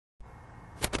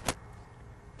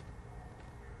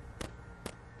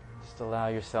allow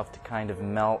yourself to kind of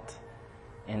melt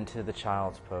into the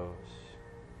child's pose.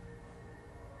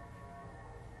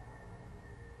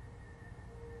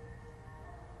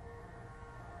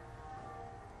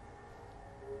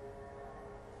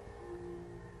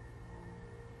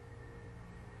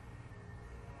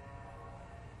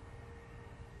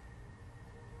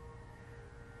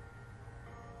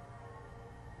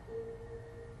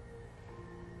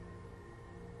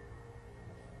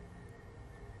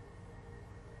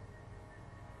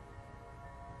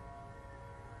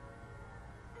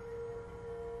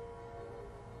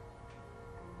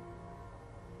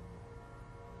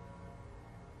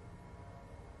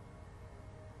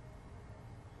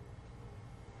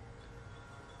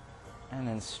 And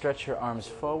then stretch your arms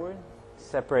forward,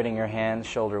 separating your hands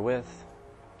shoulder width.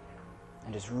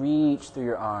 And just reach through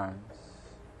your arms.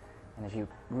 And if you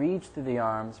reach through the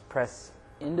arms, press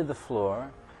into the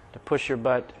floor to push your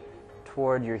butt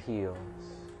toward your heels.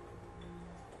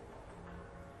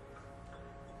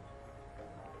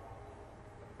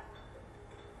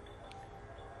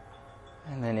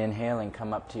 And then inhaling,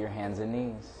 come up to your hands and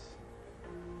knees.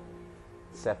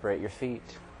 Separate your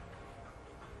feet.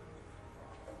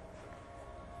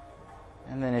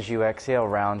 And then as you exhale,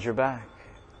 round your back,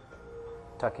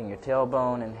 tucking your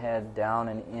tailbone and head down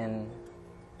and in,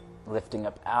 lifting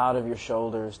up out of your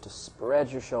shoulders to spread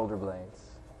your shoulder blades.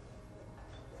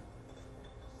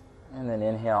 And then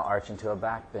inhale, arch into a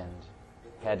back bend.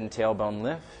 Head and tailbone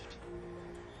lift,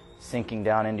 sinking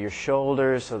down into your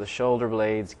shoulders so the shoulder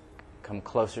blades come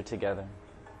closer together.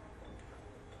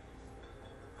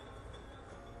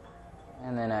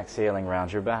 And then exhaling,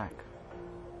 round your back.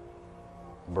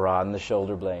 Broaden the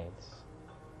shoulder blades.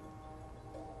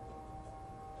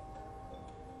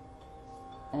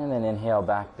 And then inhale,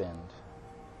 back bend.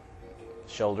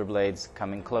 Shoulder blades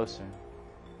coming closer.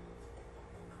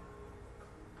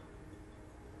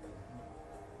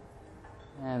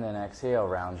 And then exhale,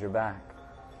 round your back.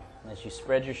 As you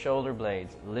spread your shoulder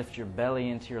blades, lift your belly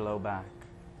into your low back.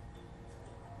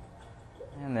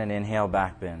 And then inhale,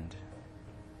 back bend.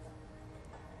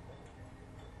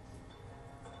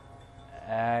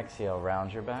 Exhale,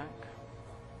 round your back.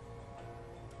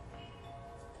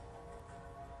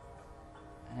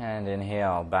 And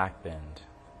inhale, back bend.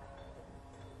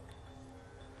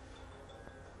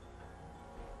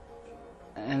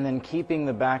 And then keeping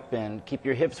the back bend, keep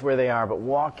your hips where they are, but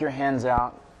walk your hands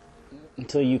out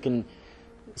until you can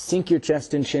sink your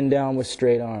chest and chin down with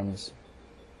straight arms.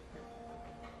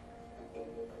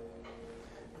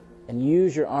 And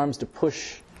use your arms to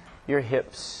push your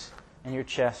hips and your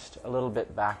chest a little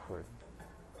bit backward.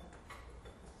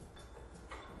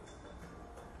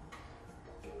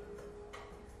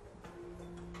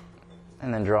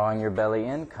 And then drawing your belly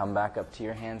in, come back up to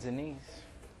your hands and knees.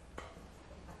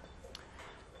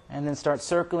 And then start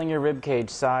circling your rib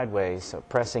cage sideways, so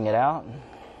pressing it out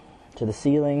to the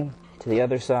ceiling, to the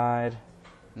other side,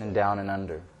 and then down and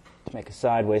under to make a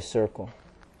sideways circle.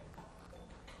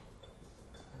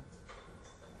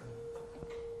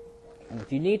 And if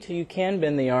you need to, you can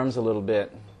bend the arms a little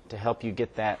bit to help you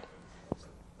get that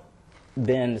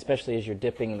bend, especially as you're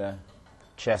dipping the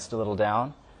chest a little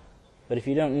down. But if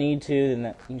you don't need to, then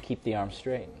you can keep the arms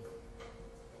straight.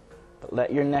 But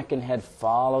let your neck and head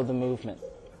follow the movement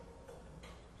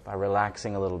by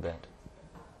relaxing a little bit.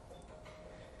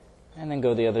 And then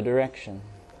go the other direction.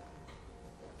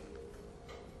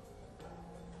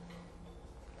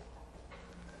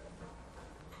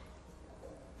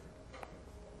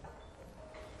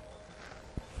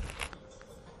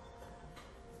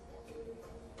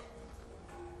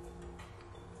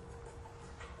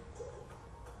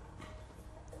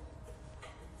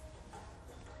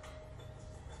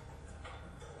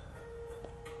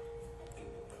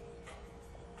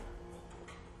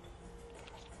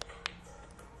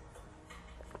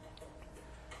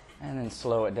 And then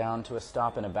slow it down to a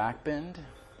stop and a back bend.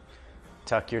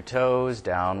 Tuck your toes,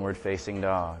 downward facing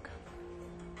dog.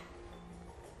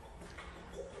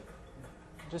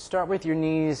 Just start with your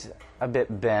knees a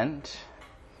bit bent.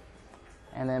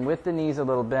 And then with the knees a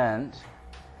little bent,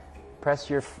 press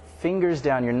your fingers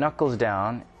down, your knuckles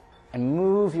down, and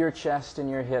move your chest and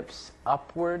your hips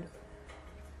upward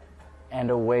and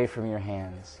away from your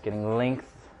hands. Getting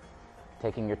length,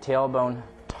 taking your tailbone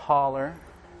taller.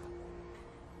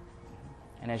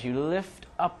 And as you lift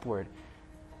upward,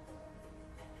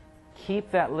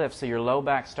 keep that lift so your low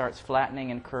back starts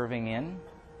flattening and curving in.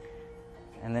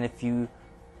 And then if you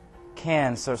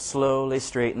can, so slowly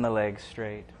straighten the legs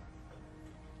straight,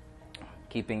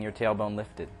 keeping your tailbone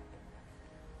lifted.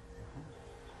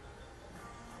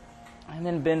 And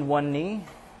then bend one knee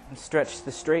and stretch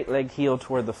the straight leg heel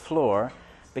toward the floor,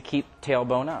 but keep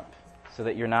tailbone up. so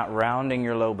that you're not rounding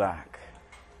your low back,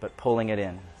 but pulling it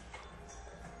in.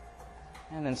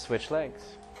 And then switch legs.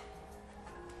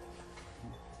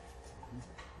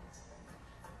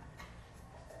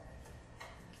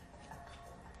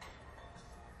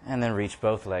 And then reach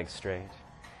both legs straight.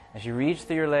 As you reach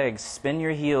through your legs, spin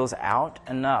your heels out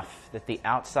enough that the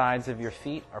outsides of your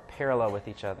feet are parallel with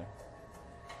each other.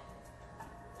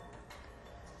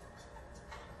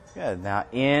 Good. Now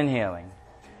inhaling.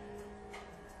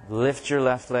 Lift your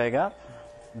left leg up.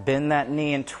 Bend that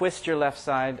knee and twist your left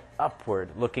side upward,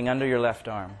 looking under your left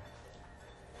arm.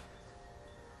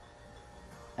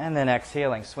 And then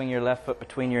exhaling, swing your left foot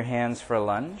between your hands for a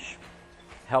lunge.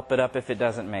 Help it up if it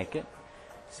doesn't make it,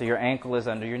 so your ankle is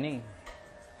under your knee.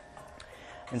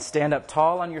 And stand up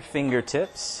tall on your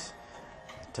fingertips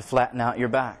to flatten out your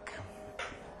back.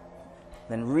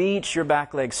 Then reach your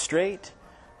back leg straight,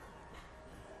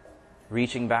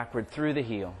 reaching backward through the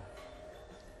heel.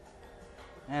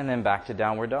 And then back to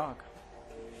downward dog.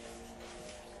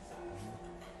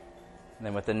 And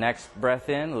then with the next breath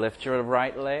in, lift your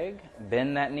right leg,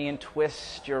 bend that knee and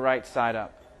twist your right side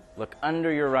up. Look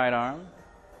under your right arm.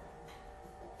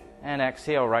 And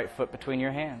exhale, right foot between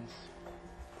your hands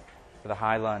for the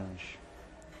high lunge.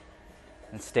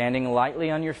 And standing lightly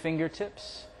on your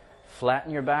fingertips,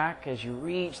 flatten your back as you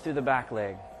reach through the back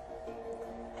leg.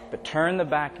 But turn the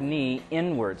back knee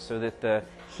inward so that the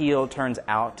heel turns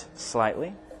out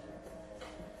slightly.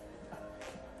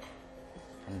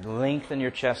 And lengthen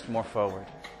your chest more forward.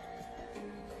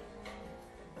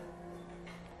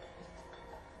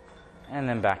 And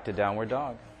then back to downward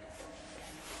dog.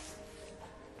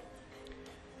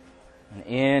 And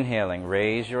inhaling,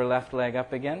 raise your left leg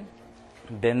up again.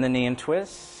 Bend the knee and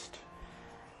twist.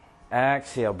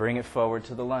 Exhale, bring it forward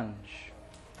to the lunge.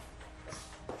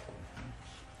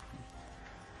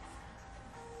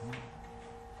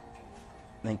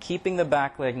 Then keeping the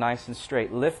back leg nice and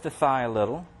straight, lift the thigh a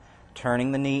little,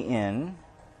 turning the knee in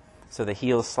so the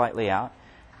heel is slightly out.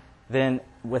 Then,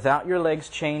 without your legs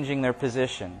changing their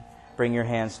position, bring your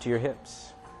hands to your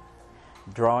hips.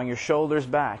 Drawing your shoulders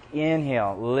back.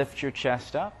 Inhale, lift your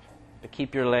chest up, but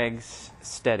keep your legs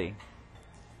steady.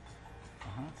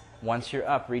 Once you're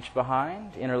up, reach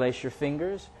behind, interlace your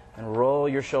fingers, and roll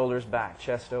your shoulders back,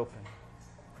 chest open.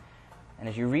 And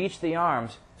as you reach the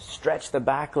arms, stretch the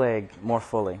back leg more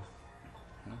fully.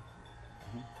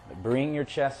 Bring your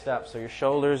chest up so your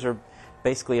shoulders are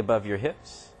basically above your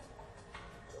hips.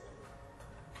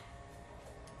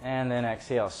 And then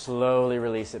exhale, slowly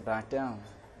release it back down.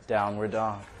 Downward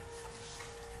dog.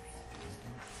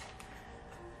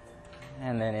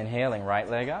 And then inhaling, right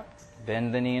leg up,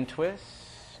 bend the knee and twist.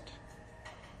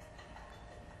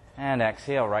 And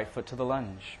exhale, right foot to the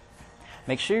lunge.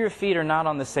 Make sure your feet are not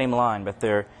on the same line, but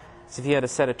they're, as if you had a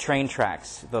set of train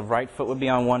tracks. The right foot would be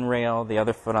on one rail, the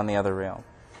other foot on the other rail.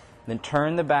 Then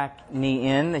turn the back knee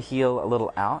in, the heel a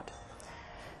little out.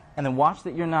 And then watch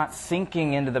that you're not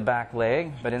sinking into the back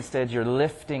leg, but instead you're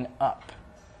lifting up.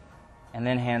 And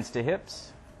then hands to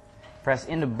hips. Press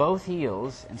into both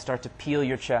heels and start to peel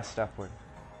your chest upward.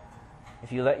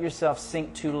 If you let yourself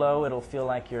sink too low, it'll feel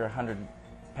like you're 100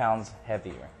 pounds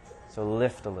heavier. So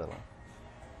lift a little.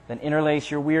 Then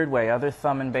interlace your weird way, other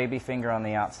thumb and baby finger on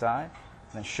the outside.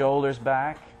 Then shoulders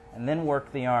back, and then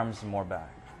work the arms more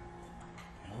back.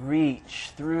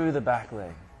 Reach through the back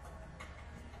leg.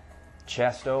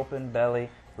 Chest open, belly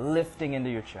lifting into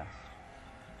your chest.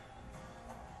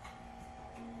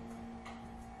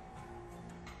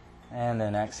 And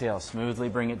then exhale, smoothly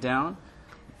bring it down.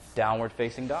 Downward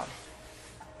facing dog.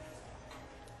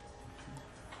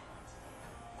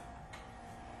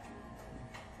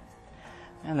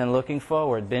 And then looking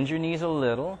forward, bend your knees a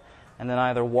little, and then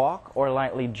either walk or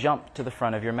lightly jump to the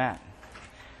front of your mat.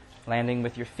 Landing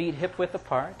with your feet hip-width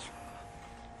apart,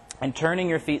 and turning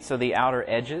your feet so the outer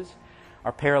edges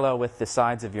are parallel with the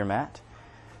sides of your mat.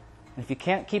 And if you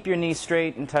can't keep your knees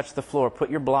straight and touch the floor, put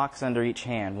your blocks under each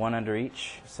hand, one under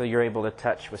each, so you're able to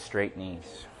touch with straight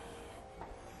knees.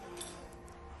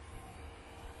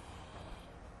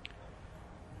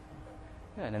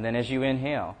 Good. And then as you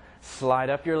inhale, slide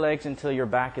up your legs until your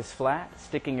back is flat,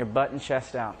 sticking your butt and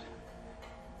chest out.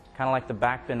 Kind of like the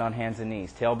back bend on hands and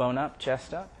knees. Tailbone up,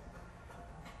 chest up.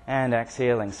 And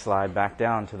exhaling, slide back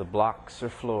down to the blocks or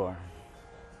floor.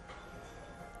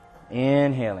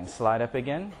 Inhaling, slide up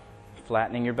again,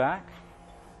 flattening your back.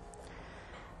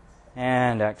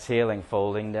 And exhaling,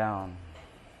 folding down.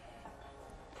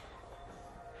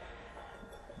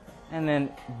 And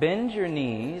then bend your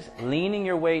knees, leaning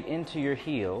your weight into your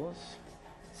heels,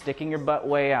 sticking your butt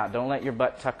way out. Don't let your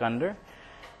butt tuck under.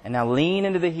 And now lean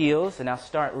into the heels, and now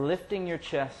start lifting your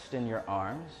chest and your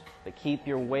arms, but keep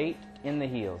your weight in the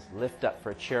heels. Lift up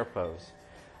for a chair pose.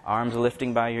 Arms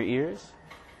lifting by your ears.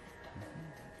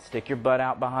 Stick your butt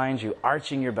out behind you,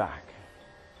 arching your back.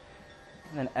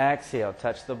 And then exhale,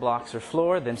 touch the blocks or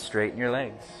floor, then straighten your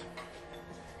legs.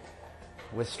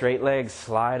 With straight legs,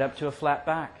 slide up to a flat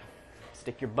back.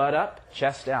 Stick your butt up,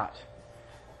 chest out.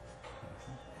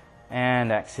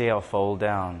 And exhale, fold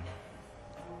down.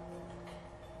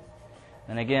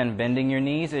 And again, bending your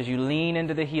knees as you lean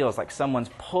into the heels, like someone's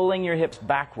pulling your hips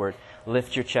backward.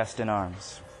 Lift your chest and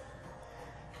arms.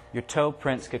 Your toe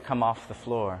prints could come off the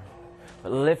floor.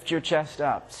 But lift your chest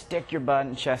up. Stick your butt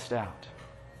and chest out.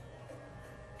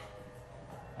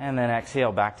 And then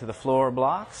exhale, back to the floor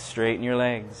blocks. Straighten your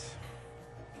legs.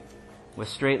 With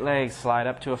straight legs, slide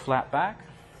up to a flat back.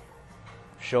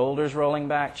 Shoulders rolling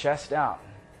back, chest out.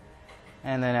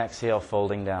 And then exhale,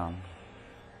 folding down.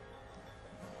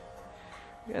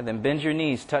 Good. Then bend your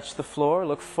knees, touch the floor,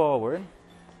 look forward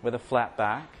with a flat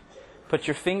back. Put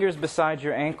your fingers beside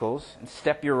your ankles and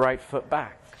step your right foot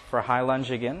back for a high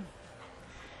lunge again.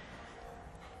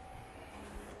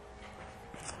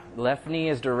 Left knee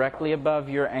is directly above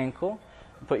your ankle.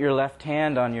 Put your left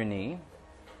hand on your knee.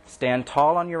 Stand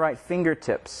tall on your right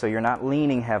fingertips so you're not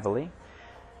leaning heavily.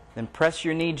 Then press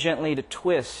your knee gently to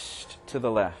twist to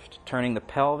the left, turning the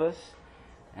pelvis,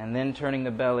 and then turning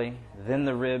the belly, then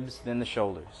the ribs, then the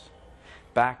shoulders.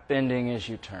 Back bending as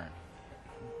you turn.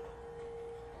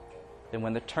 Then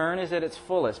when the turn is at its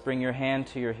fullest, bring your hand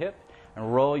to your hip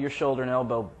and roll your shoulder and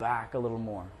elbow back a little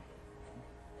more.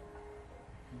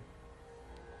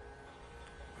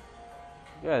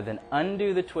 Good. Then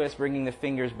undo the twist, bringing the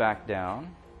fingers back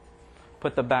down.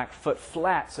 Put the back foot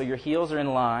flat so your heels are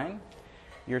in line.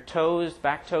 Your toes,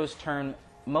 back toes turn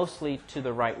mostly to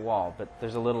the right wall, but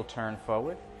there's a little turn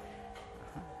forward.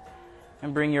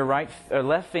 And bring your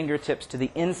left fingertips to the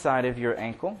inside of your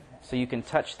ankle so you can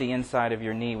touch the inside of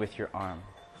your knee with your arm.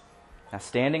 Now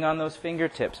standing on those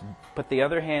fingertips, put the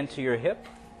other hand to your hip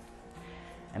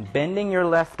and bending your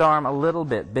left arm a little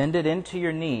bit. Bend it into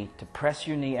your knee to press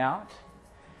your knee out.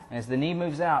 And as the knee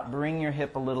moves out, bring your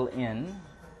hip a little in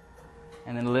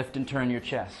and then lift and turn your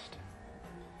chest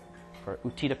for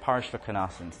Uttita Parshva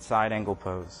Konasana, side angle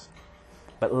pose.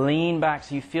 But lean back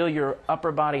so you feel your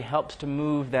upper body helps to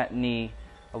move that knee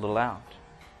a little out.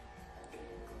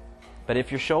 But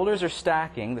if your shoulders are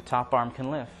stacking, the top arm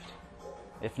can lift.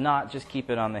 If not, just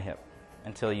keep it on the hip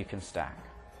until you can stack.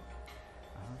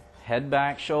 Head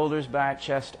back, shoulders back,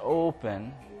 chest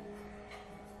open.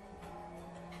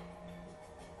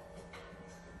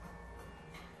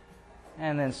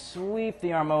 And then sweep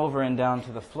the arm over and down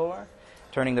to the floor.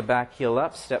 Turning the back heel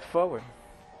up, step forward.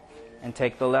 And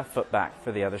take the left foot back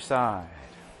for the other side.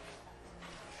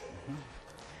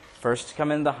 First,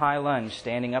 come in the high lunge,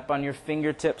 standing up on your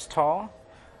fingertips tall,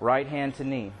 right hand to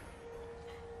knee.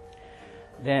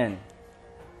 Then,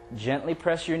 gently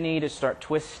press your knee to start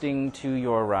twisting to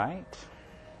your right.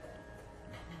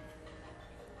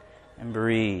 And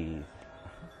breathe.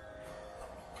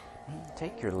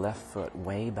 Take your left foot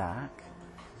way back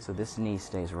so this knee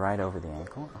stays right over the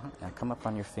ankle. Now come up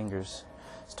on your fingers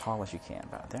as tall as you can,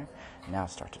 about there. Now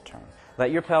start to turn.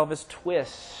 Let your pelvis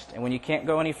twist. And when you can't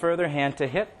go any further, hand to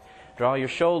hip. Draw your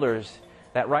shoulders,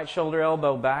 that right shoulder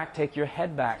elbow back. Take your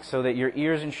head back so that your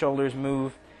ears and shoulders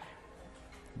move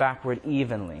backward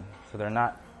evenly. So they're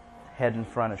not head in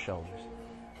front of shoulders.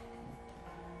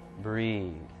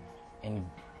 Breathe. And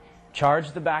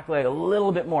charge the back leg a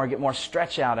little bit more. Get more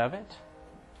stretch out of it.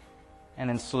 And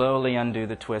then slowly undo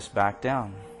the twist back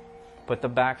down. Put the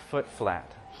back foot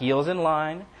flat. Heels in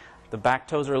line. The back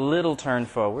toes are a little turned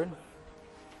forward.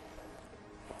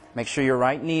 Make sure your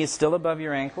right knee is still above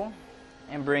your ankle.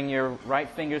 And bring your right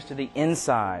fingers to the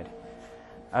inside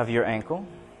of your ankle.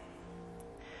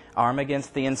 Arm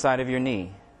against the inside of your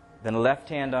knee. Then left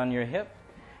hand on your hip.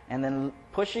 And then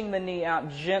pushing the knee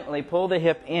out gently, pull the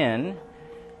hip in.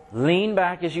 Lean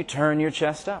back as you turn your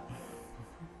chest up.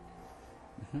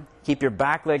 Keep your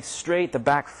back leg straight, the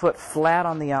back foot flat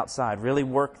on the outside. Really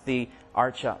work the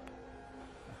arch up.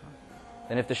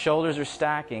 Then if the shoulders are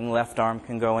stacking, left arm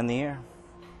can go in the air.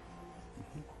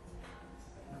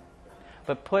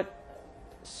 But put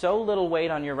so little weight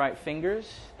on your right fingers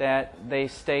that they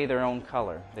stay their own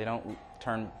color. They don't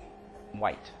turn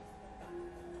white.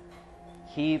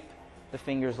 Keep the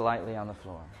fingers lightly on the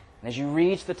floor. And as you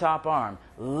reach the top arm,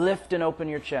 lift and open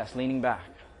your chest, leaning back.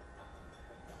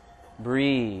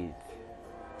 Breathe.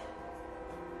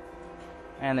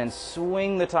 And then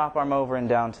swing the top arm over and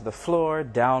down to the floor,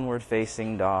 downward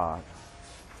facing dog.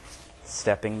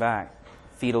 Stepping back.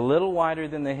 Feet a little wider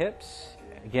than the hips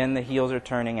Again, the heels are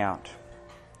turning out.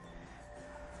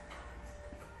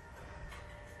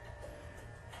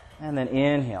 And then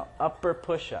inhale, upper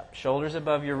push-up. Shoulders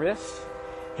above your wrists,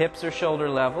 hips are shoulder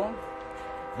level.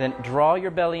 Then draw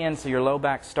your belly in so your low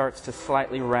back starts to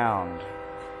slightly round.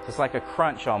 So it's like a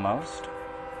crunch almost.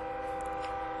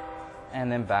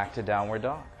 And then back to downward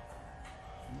dog.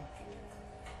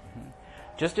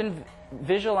 Just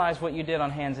visualize what you did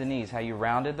on hands and knees, how you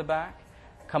rounded the back.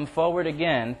 Come forward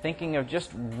again, thinking of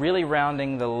just really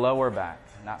rounding the lower back,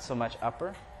 not so much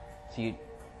upper. So you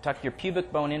tuck your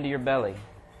pubic bone into your belly,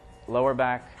 lower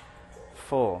back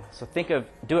full. So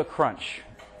do a crunch.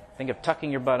 Think of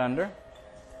tucking your butt under,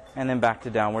 and then back to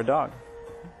downward dog.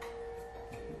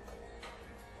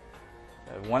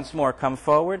 Once more, come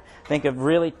forward. Think of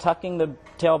really tucking the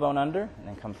tailbone under, and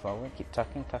then come forward. Keep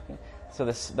tucking, tucking. So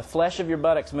the flesh of your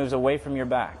buttocks moves away from your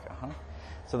back.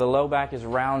 So the low back is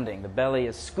rounding. The belly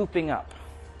is scooping up.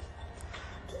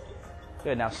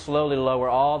 Good. Now slowly lower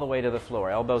all the way to the floor.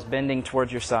 Elbows bending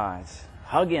towards your sides.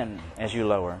 Hug in as you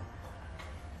lower.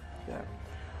 Good.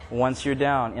 Once you're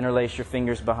down, interlace your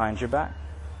fingers behind your back.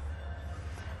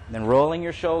 Then rolling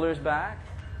your shoulders back,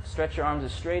 stretch your arms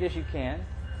as straight as you can,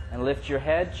 and lift your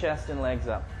head, chest, and legs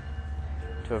up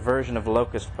to a version of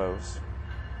locust pose.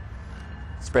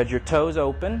 Spread your toes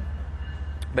open,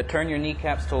 but turn your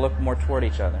kneecaps to look more toward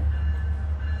each other.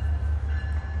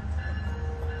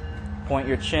 Point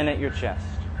your chin at your chest.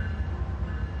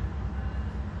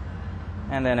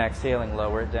 And then exhaling,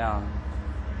 lower it down.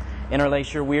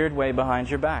 Interlace your weird way behind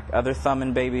your back. Other thumb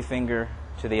and baby finger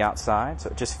to the outside, so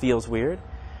it just feels weird.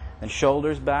 Then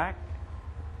shoulders back.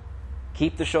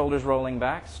 Keep the shoulders rolling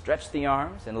back. Stretch the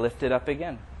arms and lift it up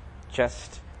again.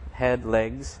 Chest, head,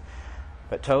 legs.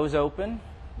 But toes open,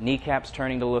 kneecaps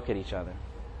turning to look at each other.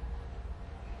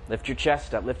 Lift your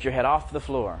chest up. Lift your head off the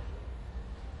floor.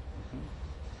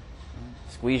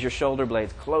 Squeeze your shoulder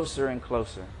blades closer and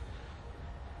closer.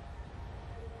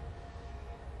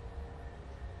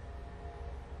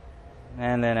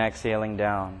 And then exhaling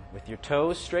down. With your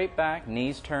toes straight back,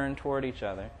 knees turned toward each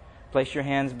other. Place your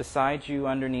hands beside you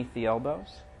underneath the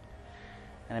elbows.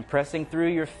 And then pressing through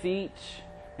your feet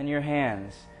and your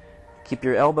hands. Keep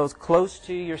your elbows close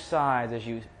to your sides as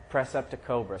you press up to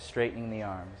cobra, straightening the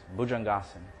arms.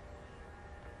 Bhujangasana.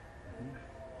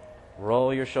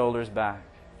 Roll your shoulders back.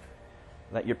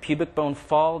 Let your pubic bone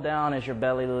fall down as your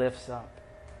belly lifts up.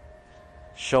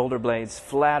 Shoulder blades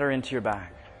flatter into your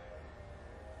back.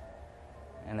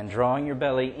 And then drawing your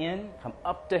belly in, come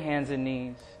up to hands and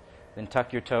knees. Then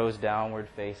tuck your toes, downward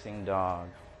facing dog.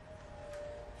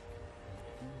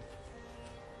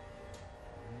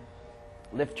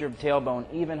 Lift your tailbone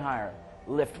even higher.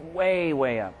 Lift way,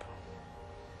 way up.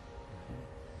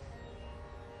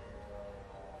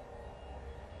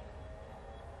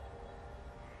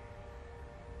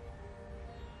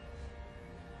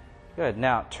 Good.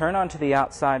 Now, turn onto the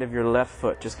outside of your left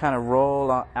foot. Just kind of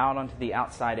roll out onto the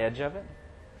outside edge of it.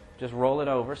 Just roll it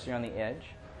over so you're on the edge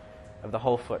of the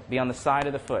whole foot. Be on the side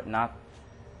of the foot, not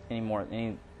any more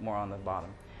on the bottom.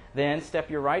 Then step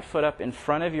your right foot up in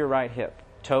front of your right hip.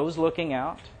 Toes looking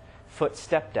out, foot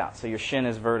stepped out. So your shin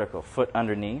is vertical. Foot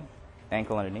under knee,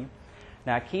 ankle under knee.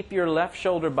 Now keep your left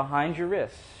shoulder behind your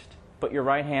wrist. Put your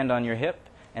right hand on your hip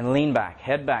and lean back.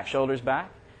 Head back, shoulders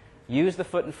back. Use the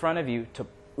foot in front of you to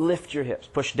lift your hips.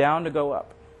 Push down to go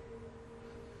up.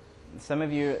 Some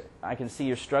of you, I can see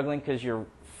you're struggling because your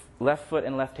left foot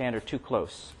and left hand are too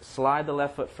close. Slide the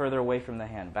left foot further away from the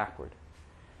hand, backward.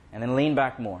 And then lean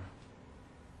back more.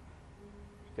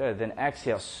 Good. Then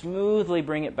exhale. Smoothly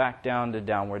bring it back down to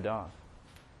downward dog.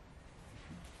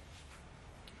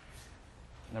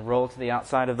 And then roll to the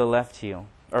outside of the left heel,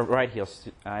 or right heel,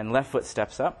 and left foot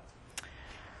steps up.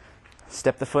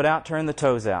 Step the foot out, turn the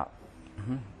toes out.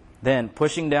 Then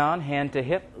pushing down, hand to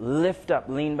hip, lift up,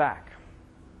 lean back.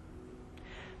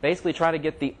 Basically try to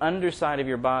get the underside of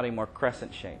your body more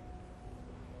crescent shape.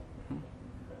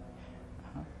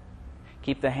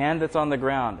 Keep the hand that's on the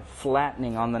ground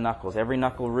flattening on the knuckles, every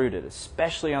knuckle rooted,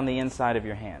 especially on the inside of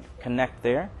your hand. Connect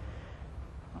there.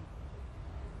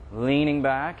 Leaning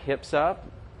back, hips up.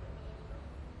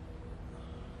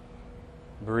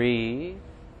 Breathe.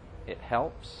 It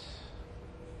helps.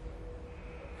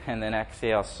 And then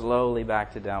exhale slowly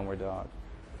back to downward dog.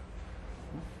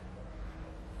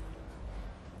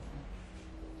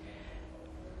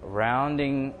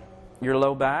 Rounding your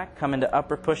low back, come into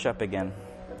upper push-up again.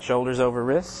 Shoulders over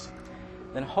wrist.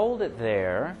 Then hold it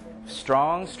there.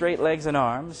 Strong, straight legs and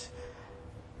arms.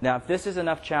 Now, if this is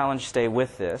enough challenge, stay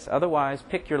with this. Otherwise,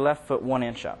 pick your left foot 1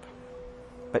 inch up.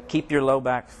 But keep your low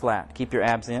back flat. Keep your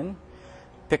abs in.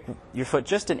 Pick your foot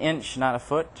just an inch, not a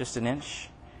foot, just an inch.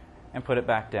 and put it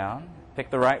back down. Pick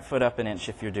the right foot up an inch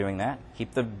if you're doing that.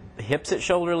 Keep the hips at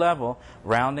shoulder level,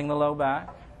 rounding the low back.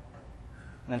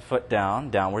 And then foot down,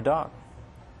 downward dog.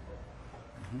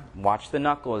 Watch the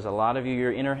knuckles. A lot of you,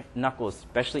 your inner knuckles,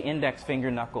 especially index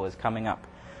finger knuckle, is coming up.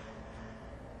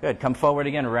 Good. Come forward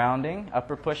again, rounding,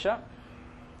 upper push-up.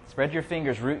 Spread your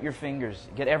fingers, root your fingers.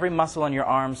 Get every muscle on your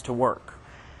arms to work.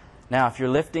 Now, if you're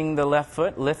lifting the left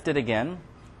foot, lift it again.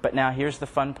 But now here's the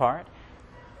fun part.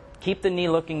 Keep the knee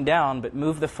looking down, but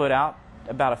move the foot out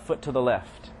about a foot to the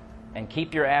left. And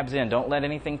keep your abs in. Don't let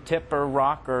anything tip or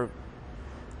rock or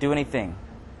do anything.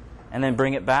 And then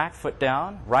bring it back, foot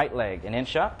down, right leg, an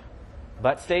inch up.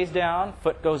 Butt stays down,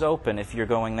 foot goes open if you're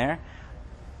going there.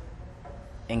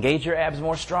 Engage your abs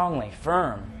more strongly,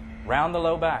 firm. Round the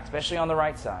low back, especially on the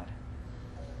right side.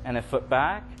 And then foot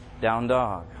back, down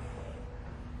dog.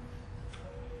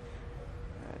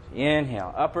 Good.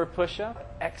 Inhale, upper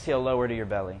push-up. Exhale, lower to your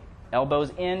belly.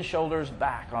 Elbows in, shoulders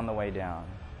back on the way down.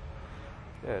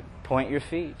 Good. Point your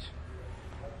feet.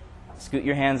 Scoot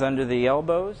your hands under the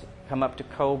elbows. Come up to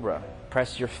cobra.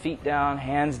 Press your feet down,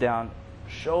 hands down,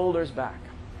 shoulders back.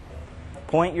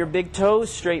 Point your big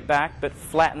toes straight back, but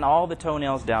flatten all the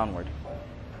toenails downward.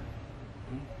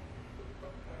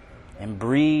 And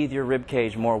breathe your rib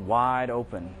cage more wide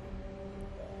open.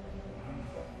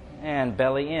 And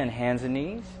belly in, hands and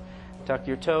knees. Tuck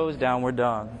your toes, downward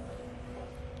dog.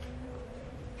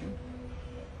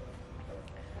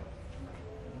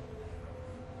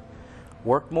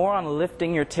 Work more on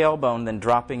lifting your tailbone than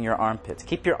dropping your armpits.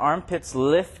 Keep your armpits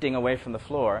lifting away from the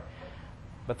floor,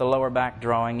 but the lower back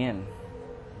drawing in.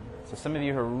 So some of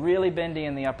you who are really bendy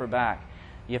in the upper back,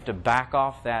 you have to back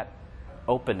off that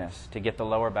openness to get the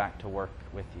lower back to work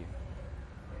with you.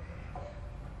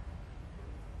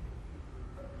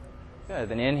 Good.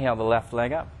 Then inhale the left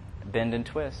leg up. Bend and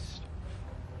twist.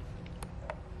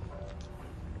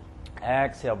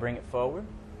 Exhale, bring it forward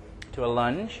to a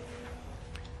lunge.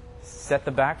 Set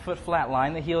the back foot flat,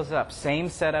 line the heels up. Same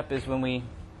setup as when we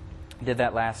did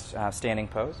that last standing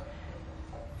pose.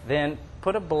 Then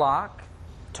put a block,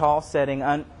 tall setting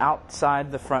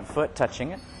outside the front foot,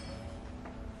 touching it.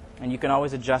 And you can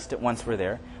always adjust it once we're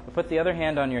there. But put the other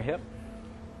hand on your hip.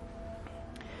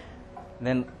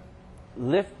 Then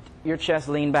lift your chest,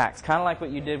 lean back. It's kind of like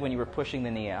what you did when you were pushing the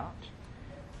knee out.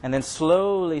 And then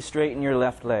slowly straighten your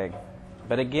left leg.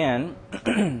 But again,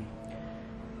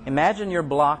 imagine your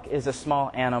block is a small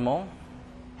animal.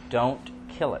 Don't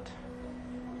kill it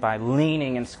by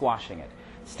leaning and squashing it.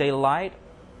 Stay light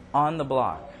on the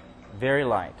block, very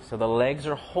light, so the legs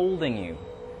are holding you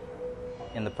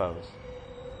in the pose.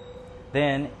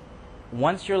 Then,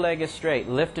 once your leg is straight,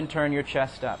 lift and turn your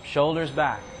chest up, shoulders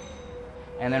back,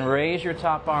 and then raise your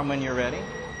top arm when you're ready.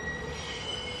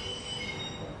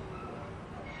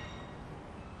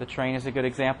 The train is a good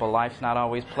example. Life's not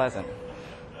always pleasant.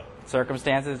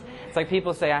 Circumstances, it's like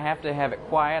people say, I have to have it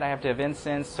quiet, I have to have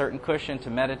incense, certain cushion to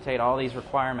meditate, all these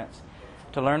requirements.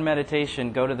 To learn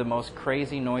meditation, go to the most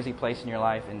crazy, noisy place in your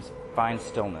life and find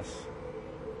stillness.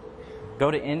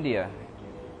 Go to India.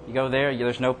 You go there,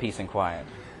 there's no peace and quiet.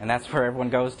 And that's where everyone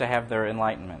goes to have their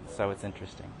enlightenment. So it's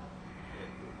interesting.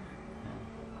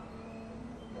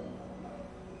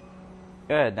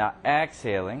 Good. Now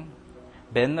exhaling,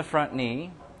 bend the front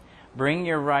knee. Bring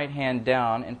your right hand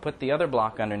down and put the other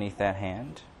block underneath that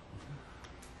hand.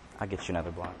 I'll get you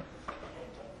another block.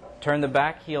 Turn the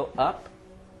back heel up.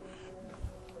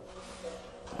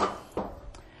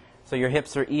 So your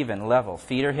hips are even, level.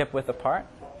 Feet are hip width apart.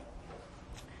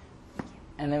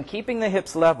 And then keeping the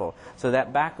hips level. So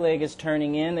that back leg is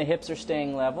turning in, the hips are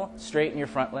staying level. Straighten your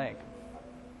front leg.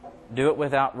 Do it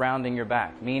without rounding your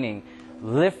back. Meaning,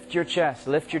 lift your chest,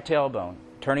 lift your tailbone.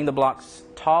 Turning the blocks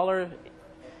taller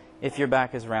if your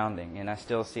back is rounding. And I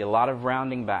still see a lot of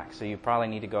rounding back, so you probably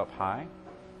need to go up high.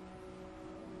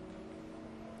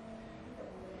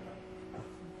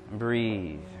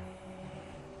 Breathe.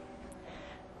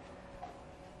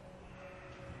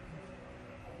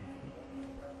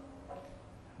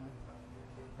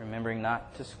 Remembering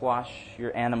not to squash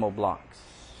your animal blocks.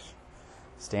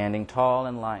 Standing tall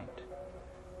and light.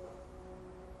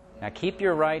 Now keep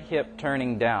your right hip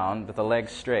turning down with the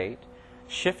legs straight.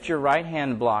 Shift your right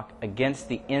hand block against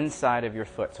the inside of your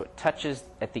foot so it touches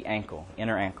at the ankle,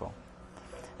 inner ankle.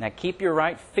 Now keep your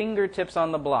right fingertips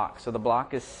on the block so the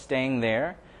block is staying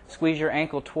there. Squeeze your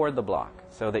ankle toward the block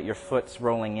so that your foot's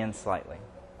rolling in slightly.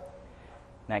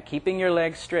 Now keeping your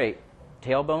legs straight,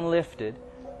 tailbone lifted,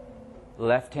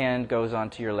 left hand goes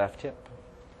onto your left hip.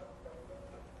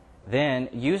 Then,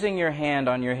 using your hand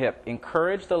on your hip,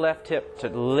 encourage the left hip to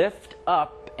lift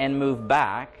up and move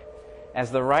back as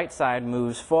the right side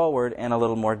moves forward and a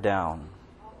little more down.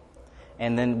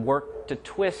 And then work to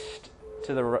twist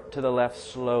to the left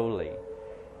slowly.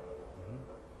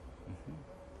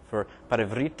 For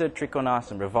Parivrita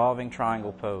Trikonasana, revolving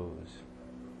triangle pose.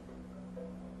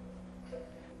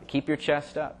 Keep your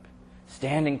chest up,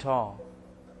 standing tall.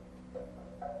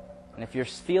 And if you're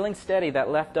feeling steady, that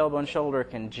left elbow and shoulder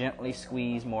can gently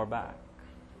squeeze more back.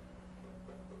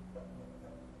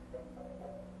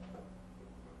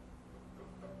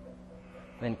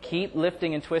 Then keep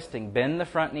lifting and twisting. Bend the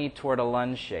front knee toward a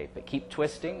lunge shape. But keep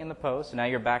twisting in the pose. So now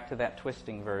you're back to that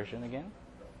twisting version again.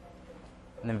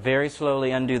 And then very slowly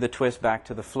undo the twist back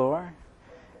to the floor.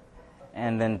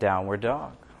 And then downward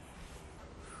dog.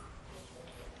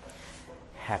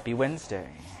 Happy Wednesday.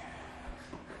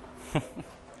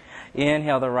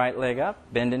 Inhale the right leg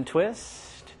up. Bend and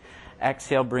twist.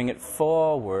 Exhale, bring it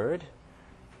forward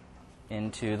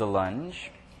into the lunge.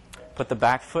 Put the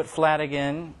back foot flat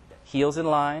again. Heels in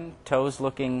line, toes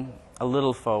looking a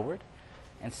little forward,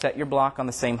 and set your block on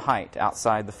the same height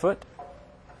outside the foot.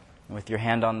 And with your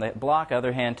hand on the block,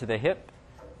 other hand to the hip,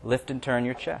 lift and turn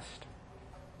your chest.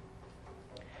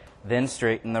 Then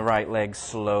straighten the right leg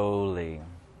slowly.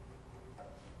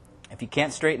 If you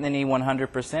can't straighten the knee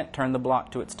 100%, turn the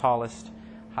block to its tallest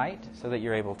height so that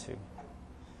you're able to.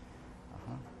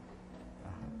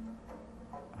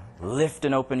 Lift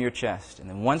and open your chest. And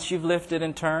then once you've lifted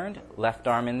and turned, left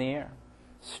arm in the air.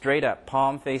 Straight up,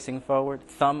 palm facing forward,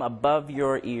 thumb above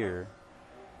your ear.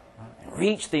 And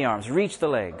reach the arms, reach the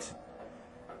legs.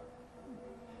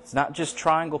 It's not just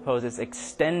triangle pose, it's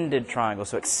extended triangle.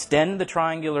 So extend the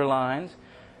triangular lines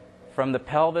from the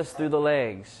pelvis through the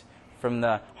legs, from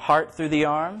the heart through the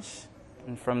arms,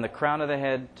 and from the crown of the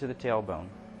head to the tailbone.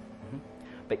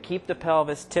 But keep the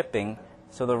pelvis tipping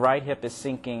so the right hip is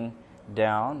sinking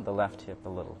down, the left hip a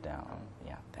little down.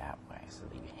 Yeah, that way, so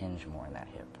that you hinge more in that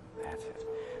hip. That's it.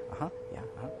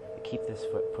 Keep this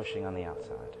foot pushing on the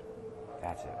outside.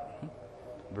 That's it.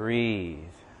 Breathe.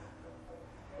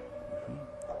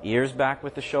 Ears back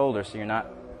with the shoulder so you're not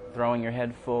throwing your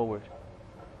head forward.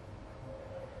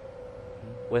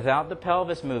 Without the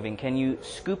pelvis moving, can you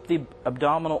scoop the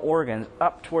abdominal organs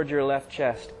up towards your left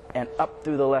chest and up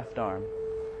through the left arm?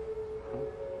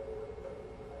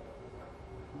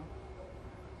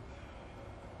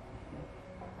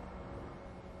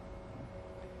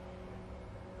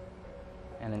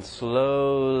 And then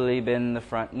slowly bend the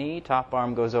front knee. Top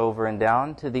arm goes over and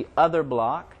down to the other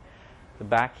block. The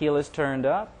back heel is turned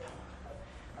up.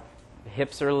 The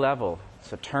hips are level.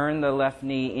 So turn the left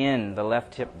knee in, the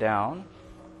left hip down.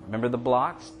 Remember the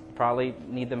blocks? Probably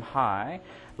need them high.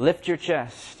 Lift your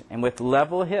chest. And with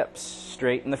level hips,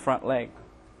 straighten the front leg.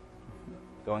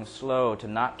 Going slow to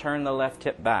not turn the left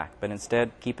hip back, but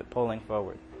instead keep it pulling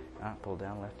forward. Pull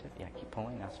down left hip. Yeah, keep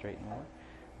pulling. Now straighten more.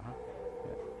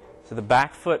 So the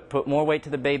back foot, put more weight to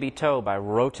the baby toe by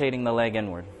rotating the leg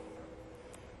inward.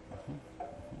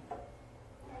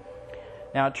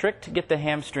 Now a trick to get the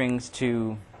hamstrings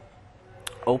to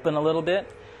open a little bit.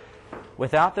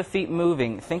 Without the feet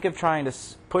moving, think of trying to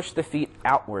push the feet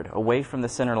outward, away from the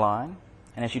center line.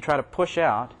 And as you try to push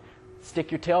out, stick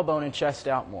your tailbone and chest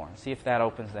out more. See if that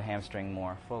opens the hamstring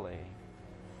more fully.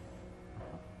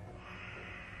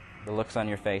 The looks on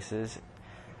your faces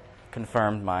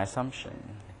confirmed my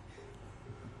assumption.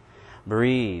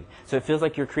 Breathe. So it feels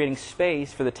like you're creating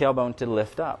space for the tailbone to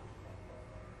lift up.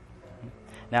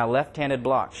 Now left-handed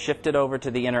block. Shift it over to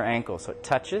the inner ankle so it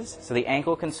touches. So the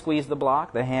ankle can squeeze the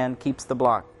block. The hand keeps the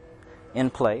block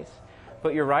in place.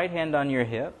 Put your right hand on your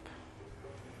hip.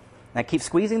 Now keep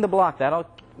squeezing the block. That'll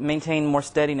maintain more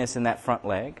steadiness in that front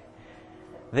leg.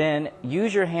 Then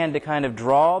use your hand to kind of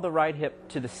draw the right hip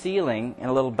to the ceiling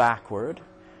and a little backward.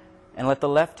 And let the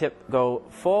left hip go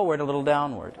forward a little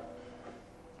downward.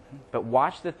 But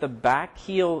watch that the back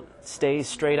heel stays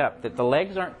straight up, that the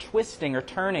legs aren't twisting or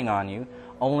turning on you,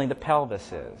 only the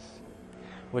pelvis is,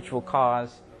 which will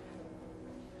cause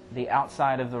the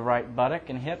outside of the right buttock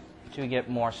and hip to get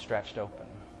more stretched open.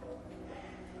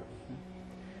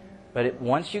 But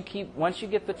once you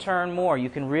get the turn more, you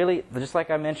can really, just like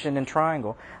I mentioned in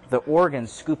triangle, the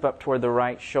organs scoop up toward the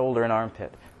right shoulder and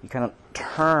armpit. You kind of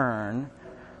turn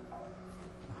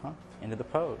into the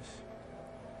pose.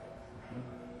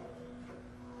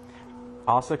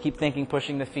 Also keep thinking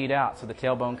pushing the feet out so the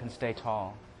tailbone can stay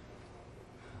tall.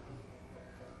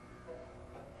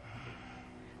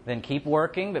 Then keep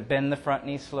working, but bend the front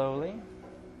knee slowly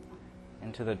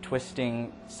into the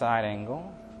twisting side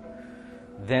angle.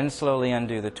 Then slowly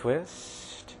undo the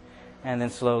twist. And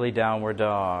then slowly downward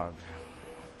dog.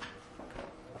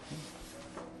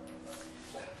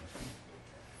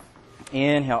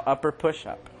 Inhale, upper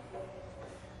push-up.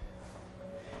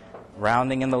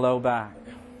 Rounding in the low back.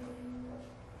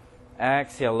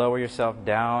 Exhale, lower yourself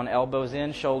down, elbows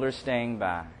in, shoulders staying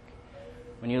back.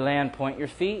 When you land, point your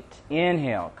feet.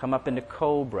 Inhale, come up into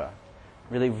cobra.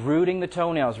 Really rooting the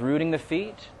toenails, rooting the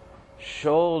feet,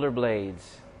 shoulder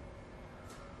blades,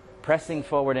 pressing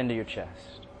forward into your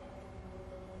chest.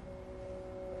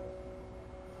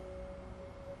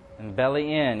 And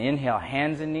belly in. Inhale,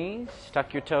 hands and knees,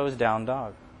 tuck your toes, down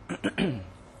dog.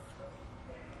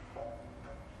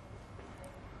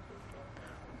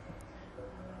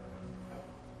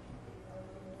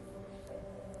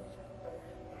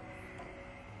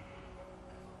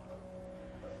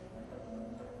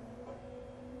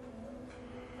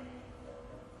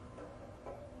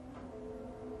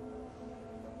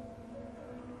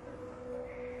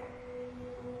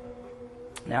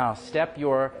 Now,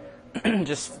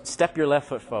 just step your left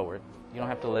foot forward. You don't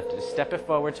have to lift it. Just step it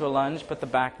forward to a lunge. Put the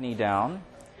back knee down.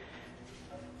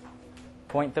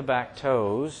 Point the back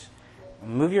toes.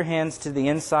 Move your hands to the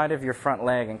inside of your front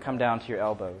leg and come down to your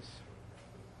elbows.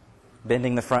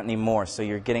 Bending the front knee more, so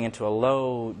you're getting into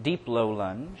a deep low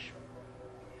lunge.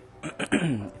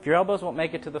 If your elbows won't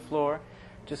make it to the floor,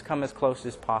 just come as close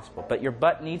as possible. But your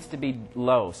butt needs to be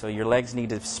low, so your legs need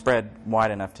to spread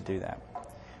wide enough to do that.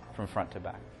 From front to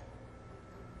back.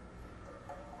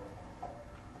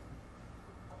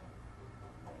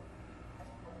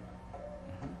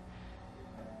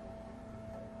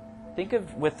 Think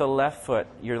of with the left foot,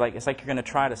 it's like you're going to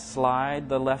try to slide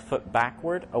the left foot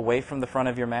backward away from the front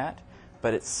of your mat,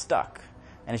 but it's stuck.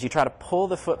 And as you try to pull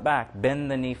the foot back,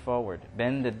 bend the knee forward.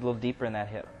 Bend it a little deeper in that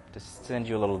hip to send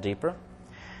you a little deeper.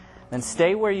 Then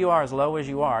stay where you are, as low as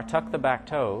you are. Tuck the back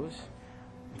toes.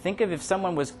 Think of if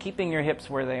someone was keeping your hips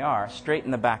where they are,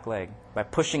 straighten the back leg by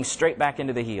pushing straight back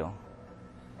into the heel.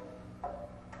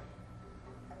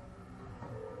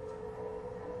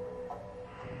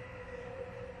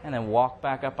 And then walk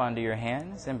back up onto your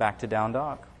hands and back to down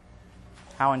dog.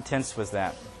 How intense was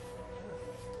that?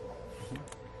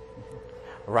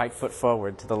 Right foot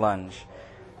forward to the lunge.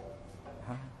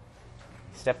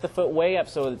 Step the foot way up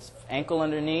so it's ankle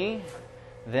under knee.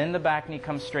 Then the back knee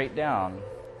comes straight down.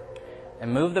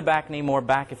 And move the back knee more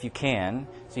back if you can,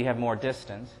 so you have more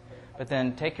distance. But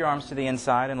then take your arms to the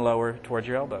inside and lower towards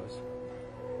your elbows.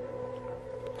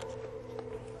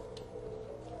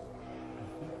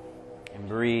 And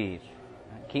breathe.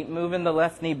 Keep moving the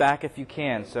left knee back if you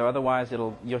can, so otherwise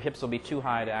your hips will be too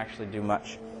high to actually do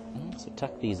much. So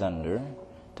tuck these under.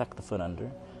 Tuck the foot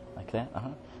under, like that.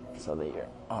 So that you're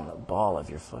on the ball of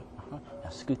your foot.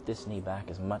 Now scoot this knee back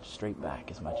straight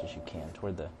back as much as you can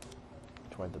toward the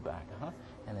back,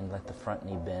 and then let the front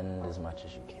knee bend as much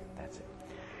as you can. That's it.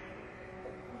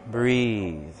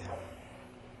 Breathe.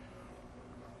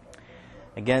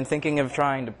 Again, thinking of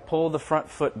trying to pull the front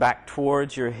foot back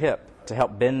towards your hip to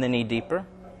help bend the knee deeper.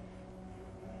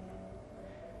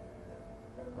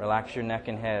 Relax your neck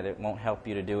and head. It won't help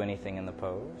you to do anything in the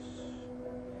pose.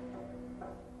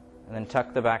 And then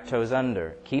tuck the back toes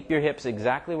under. Keep your hips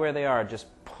exactly where they are. Just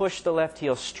push the left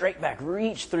heel straight back.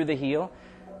 Reach through the heel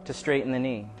to straighten the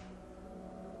knee.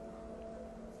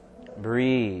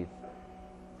 Breathe.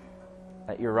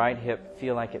 Let your right hip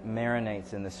feel like it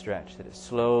marinates in the stretch, that it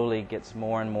slowly gets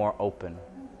more and more open.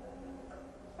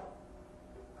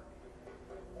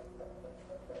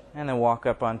 And then walk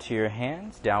up onto your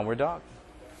hands, downward dog.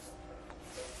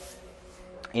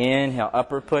 Inhale,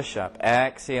 upper push-up.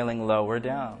 Exhaling, lower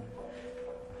down.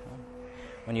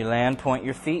 When you land, point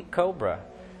your feet, cobra.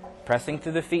 Pressing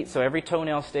through the feet so every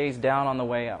toenail stays down on the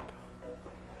way up.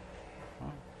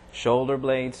 Shoulder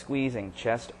blades squeezing,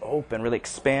 chest open. Really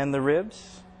expand the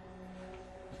ribs.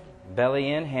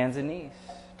 Belly in, hands and knees.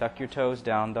 Tuck your toes,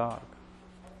 down dog.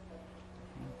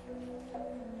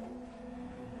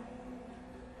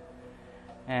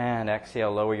 And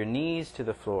exhale, lower your knees to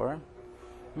the floor.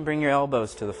 And bring your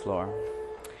elbows to the floor.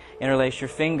 Interlace your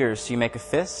fingers so you make a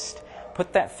fist.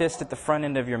 Put that fist at the front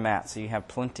end of your mat so you have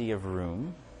plenty of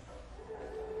room.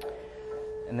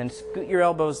 And then scoot your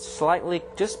elbows slightly,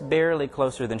 just barely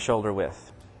closer than shoulder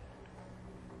width.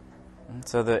 And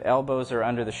so the elbows are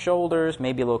under the shoulders,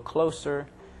 maybe a little closer.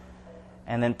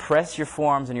 And then press your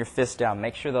forearms and your fists down.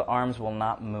 Make sure the arms will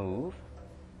not move.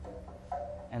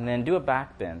 And then do a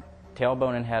back bend.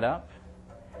 Tailbone and head up.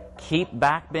 Keep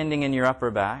back bending in your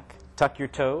upper back. Tuck your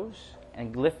toes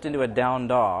and lift into a down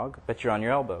dog, but you're on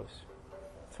your elbows.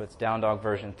 So it's down dog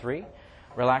version 3.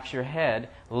 Relax your head,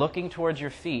 looking towards your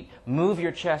feet. Move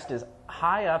your chest as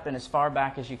high up and as far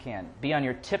back as you can. Be on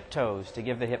your tiptoes to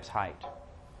give the hips height.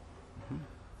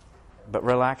 But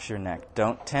relax your neck.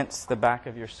 Don't tense the back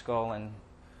of your skull and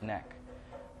neck,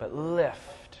 but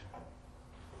lift.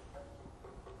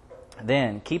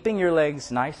 Then, keeping your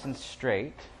legs nice and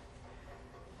straight,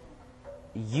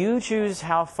 You choose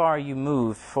how far you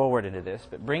move forward into this,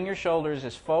 but bring your shoulders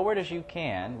as forward as you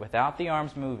can without the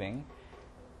arms moving,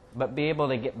 but be able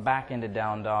to get back into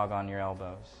down dog on your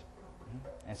elbows.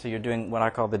 And so you're doing what I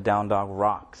call the down dog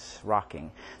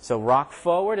rocking. So rock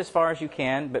forward as far as you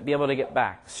can, but be able to get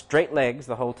back. Straight legs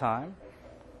the whole time.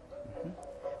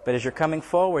 But as you're coming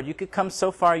forward, you could come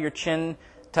so far your chin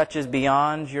touches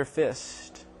beyond your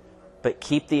fist, but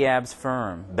keep the abs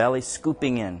firm, belly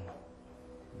scooping in.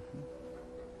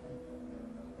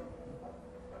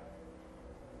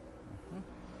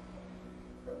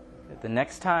 The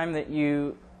next time that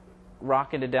you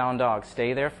rock into down dog,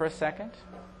 stay there for a second.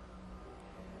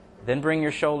 Then bring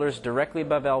your shoulders directly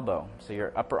above elbow, so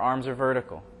your upper arms are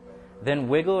vertical. Then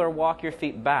wiggle or walk your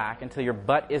feet back until your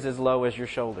butt is as low as your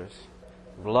shoulders.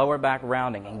 Lower back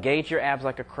rounding. Engage your abs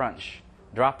like a crunch.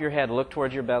 Drop your head, look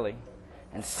towards your belly,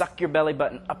 and suck your belly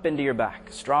button up into your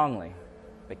back strongly.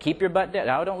 But keep your butt down.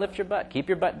 Now don't lift your butt. Keep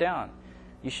your butt down.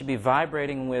 You should be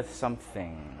vibrating with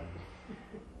something.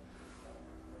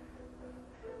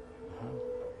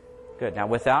 Good. Now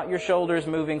without your shoulders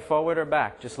moving forward or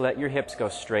back, just let your hips go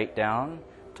straight down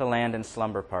to land in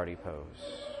slumber party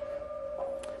pose.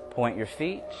 Point your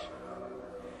feet.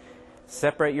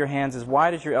 Separate your hands as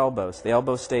wide as your elbows. The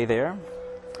elbows stay there.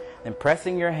 Then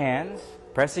pressing your hands,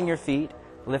 pressing your feet,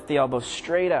 lift the elbows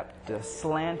straight up to a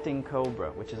slanting cobra,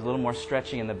 which is a little more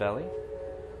stretchy in the belly,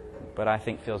 but I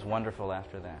think feels wonderful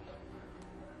after that.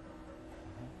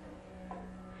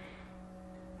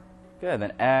 Good.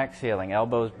 Then exhaling.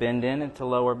 Elbows bend in into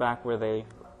lower back where they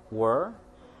were.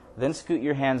 Then scoot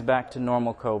your hands back to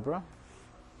normal cobra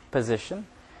position.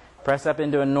 Press up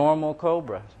into a normal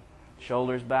cobra.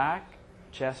 Shoulders back,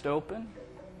 chest open.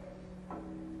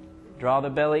 Draw the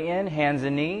belly in, hands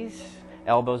and knees,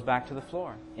 elbows back to the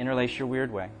floor. Interlace your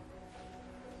weird way.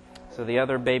 So the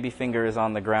other baby finger is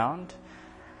on the ground.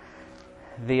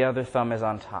 The other thumb is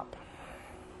on top.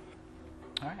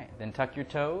 All right. Then tuck your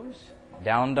toes.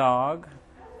 Down dog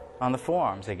on the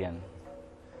forearms again.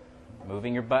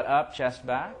 Moving your butt up, chest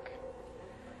back.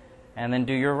 And then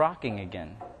do your rocking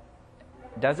again.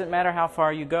 Doesn't matter how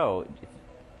far you go.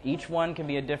 Each one can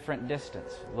be a different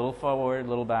distance. A little forward, a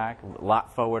little back, a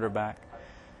lot forward or back.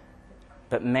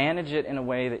 But manage it in a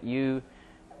way that you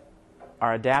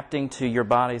are adapting to your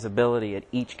body's ability at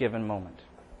each given moment.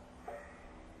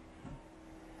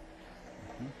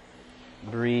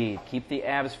 Breathe. Keep the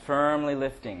abs firmly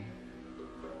lifting.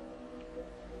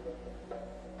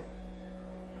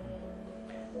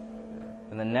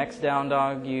 And the next down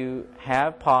dog you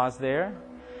have, pause there.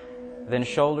 Then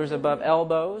shoulders above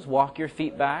elbows. Walk your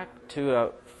feet back to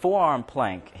a forearm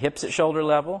plank. Hips at shoulder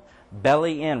level.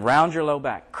 Belly in. Round your low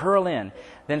back. Curl in.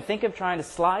 Then think of trying to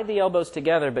slide the elbows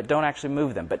together, but don't actually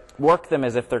move them. But work them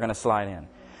as if they're going to slide in.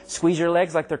 Squeeze your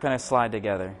legs like they're going to slide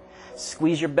together.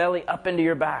 Squeeze your belly up into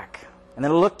your back. And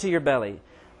then look to your belly.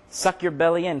 Suck your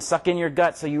belly in. Suck in your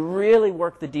gut so you really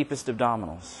work the deepest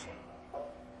abdominals.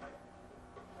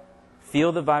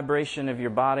 Feel the vibration of your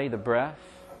body, the breath.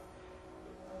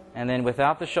 And then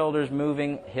without the shoulders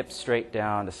moving, hips straight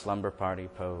down to slumber party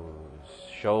pose.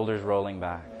 Shoulders rolling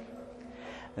back.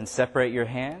 Then separate your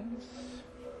hands.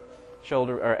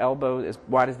 Shoulder or elbows as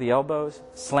wide as the elbows.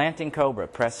 Slanting cobra.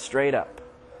 Press straight up.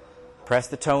 Press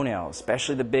the toenails,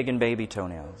 especially the big and baby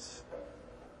toenails.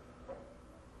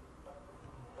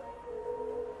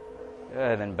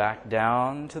 Good. Then back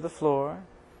down to the floor.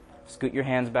 Scoot your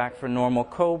hands back for normal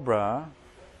cobra.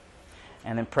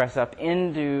 And then press up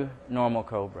into normal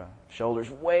cobra. Shoulders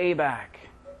way back.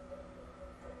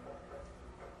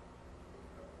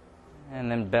 And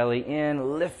then belly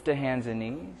in, lift the hands and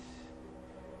knees.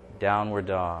 Downward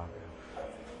dog.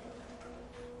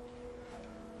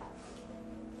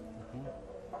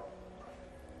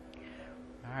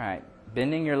 All right,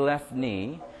 bending your left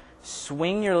knee.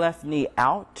 Swing your left knee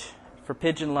out for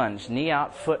pigeon lunge. Knee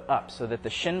out, foot up, so that the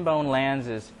shin bone lands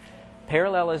as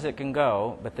parallel as it can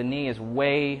go, but the knee is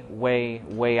way, way,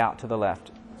 way out to the left.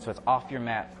 So it's off your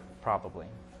mat, probably.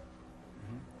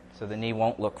 So the knee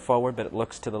won't look forward, but it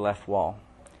looks to the left wall.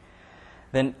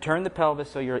 Then turn the pelvis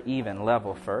so you're even,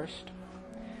 level first.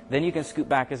 Then you can scoot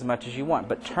back as much as you want,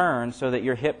 but turn so that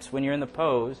your hips, when you're in the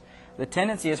pose, the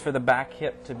tendency is for the back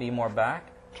hip to be more back.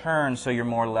 Turn so you're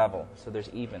more level, so there's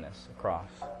evenness across.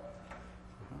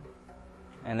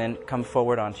 And then come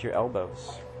forward onto your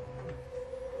elbows.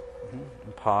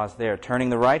 And pause there, turning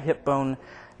the right hip bone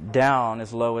down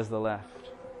as low as the left.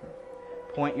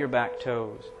 Point your back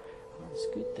toes.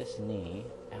 Scoot this knee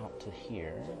out to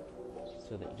here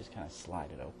so that you just kind of slide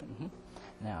it open.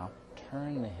 Now,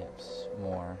 turn the hips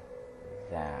more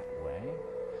that way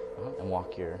and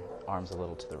walk your arms a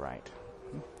little to the right.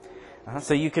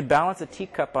 So you could balance a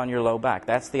teacup on your low back.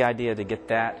 That's the idea, to get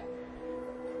that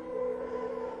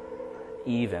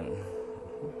even.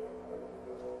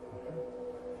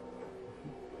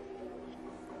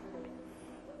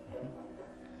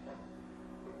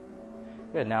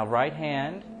 Good. Now right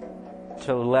hand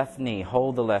to left knee.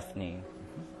 Hold the left knee.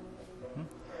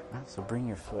 So bring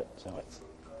your foot so it's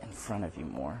in front of you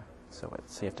more. So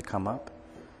you have to come up.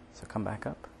 So come back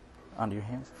up onto your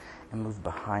hands and move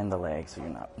behind the leg so you're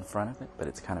not in front of it, but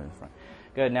it's kind of in front.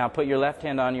 Good. Now put your left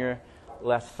hand on your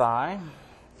left thigh.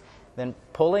 Then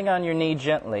pulling on your knee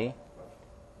gently,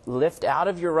 lift out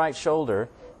of your right shoulder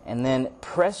and then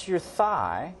press your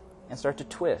thigh and start to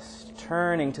twist,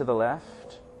 turning to the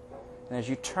left. And as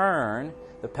you turn,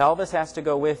 the pelvis has to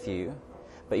go with you,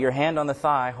 but your hand on the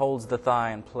thigh holds the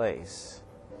thigh in place.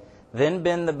 Then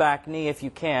bend the back knee if you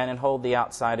can and hold the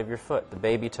outside of your foot, the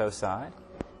baby toe side.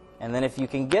 And then if you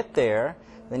can get there,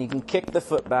 then you can kick the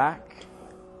foot back,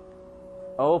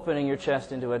 opening your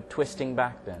chest into a twisting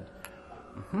back bend.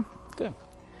 Good.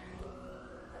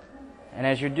 And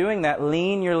as you're doing that,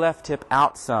 lean your left hip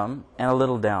out some and a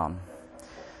little down.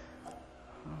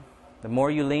 The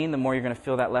more you lean, the more you're going to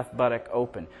feel that left buttock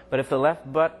open. But if the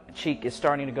left butt cheek is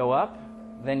starting to go up,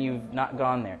 then you've not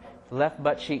gone there. The left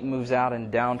butt cheek moves out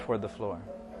and down toward the floor.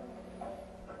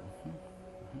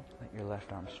 Let your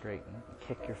left arm straighten.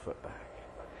 Kick your foot back.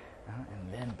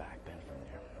 And then back bend from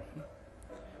there.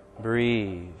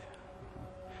 Breathe.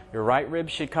 Your right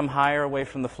rib should come higher away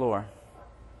from the floor.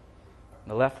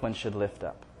 The left one should lift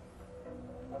up.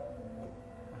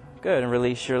 Good. And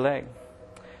release your leg.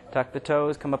 Tuck the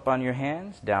toes, come up on your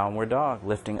hands, downward dog,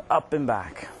 lifting up and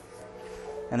back.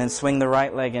 And then swing the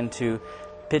right leg into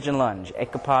pigeon lunge,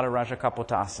 Ekapada Raja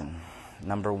Kapotasana,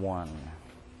 number 1.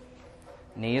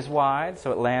 Knee is wide,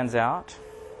 so it lands out,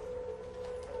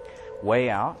 way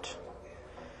out.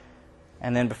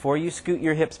 And then before you scoot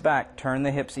your hips back, turn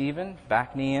the hips even,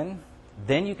 back knee in.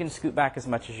 Then you can scoot back as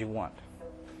much as you want.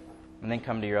 And then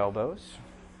come to your elbows.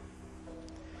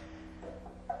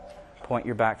 Point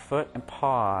your back foot and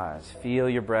pause. Feel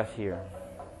your breath here.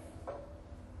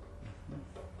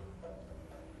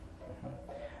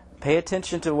 Pay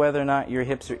attention to whether or not your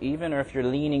hips are even or if you're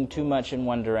leaning too much in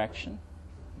one direction.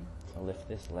 So lift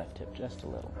this left hip just a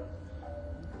little.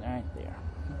 Right there.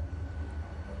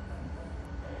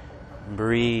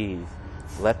 Breathe.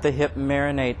 Let the hip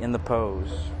marinate in the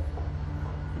pose.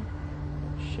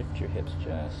 Shift your hips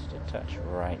just a touch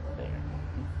right there.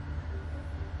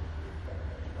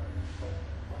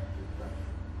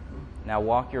 Now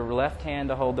walk your left hand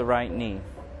to hold the right knee.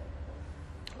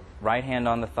 Right hand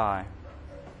on the thigh.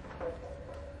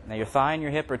 Now your thigh and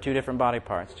your hip are two different body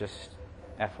parts, just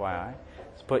FYI.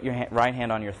 So put your right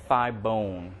hand on your thigh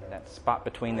bone, that spot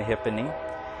between the hip and knee.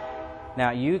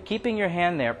 Now you keeping your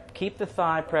hand there, keep the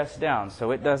thigh pressed down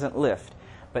so it doesn't lift.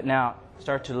 But now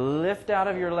start to lift out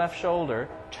of your left shoulder,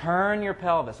 turn your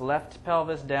pelvis, left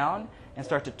pelvis down, and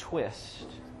start to twist.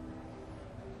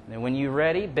 And when you're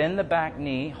ready, bend the back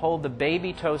knee, hold the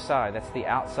baby toe side, that's the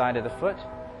outside of the foot.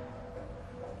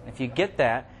 If you get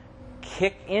that,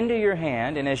 kick into your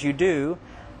hand, and as you do,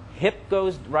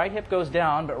 right hip goes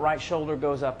down, but right shoulder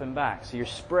goes up and back. So you're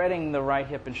spreading the right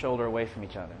hip and shoulder away from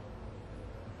each other.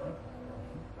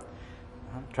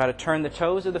 Try to turn the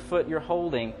toes of the foot you're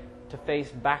holding to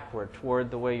face backward toward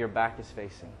the way your back is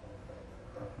facing.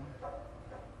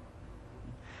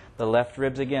 The left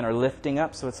ribs, again, are lifting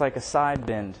up, so it's like a side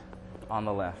bend on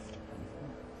the left.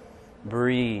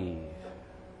 Breathe.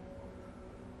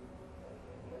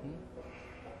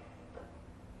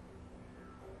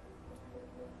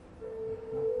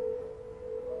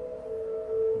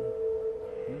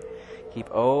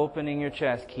 Keep opening your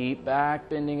chest. Keep back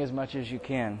bending as much as you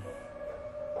can.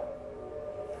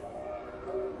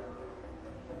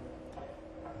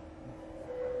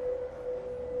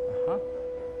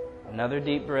 Another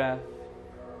deep breath.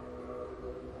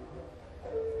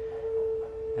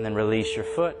 And then release your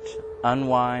foot.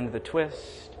 Unwind the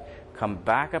twist. Come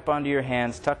back up onto your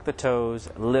hands. Tuck the toes.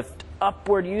 Lift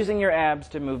upward using your abs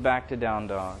to move back to down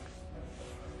dog.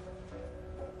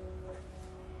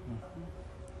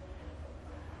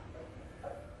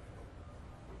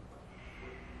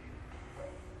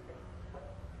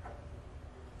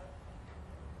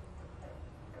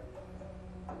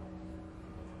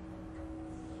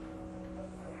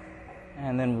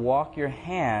 And then walk your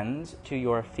hands to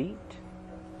your feet,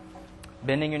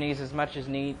 bending your knees as much as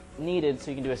needed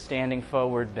so you can do a standing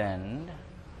forward bend.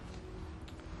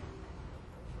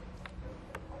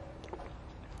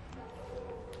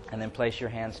 And then place your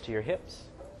hands to your hips.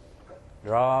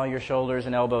 Draw your shoulders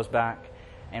and elbows back.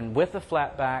 And with a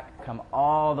flat back, come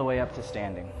all the way up to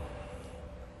standing.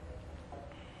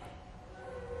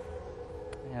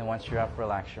 And once you're up,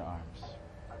 relax your arms.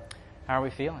 How are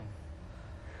we feeling?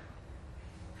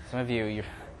 Some of you, you're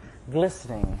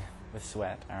glistening with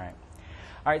sweat. All right.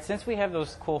 All right, since we have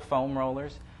those cool foam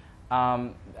rollers, I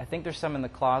think there's some in the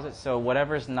closet, so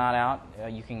whatever's not out,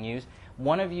 you can use.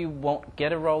 One of you won't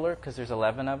get a roller because there's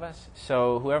 11 of us,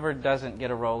 so whoever doesn't get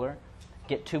a roller,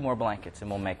 get 2 more blankets and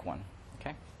we'll make one.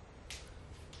 Okay?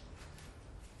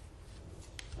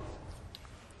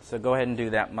 So go ahead and do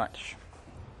that much.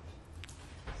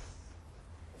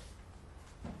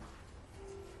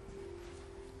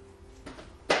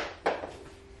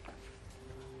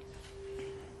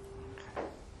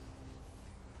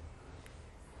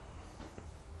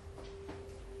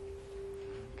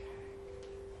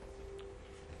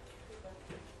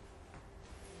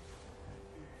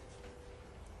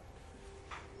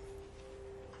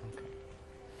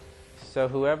 So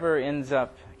whoever ends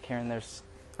up, Karen, there's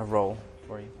a roll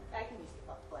for you. I can use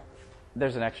the blanket.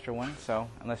 There's an extra one, so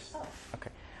unless, okay.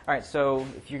 All right, so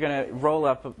if you're going to roll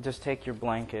up, just take your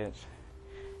blanket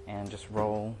and just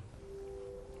roll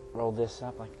this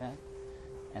up like that.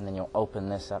 And then you'll open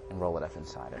this up and roll it up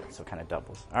inside of it, so it kind of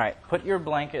doubles. All right, put your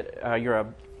blanket, your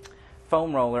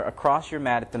foam roller across your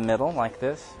mat at the middle like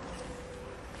this.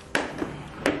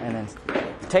 And then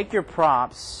take your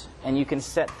props and you can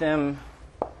set them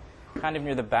kind of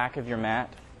near the back of your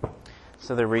mat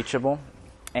so they're reachable.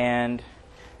 And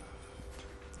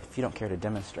if you don't care to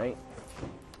demonstrate.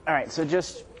 All right, so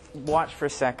just watch for a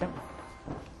second.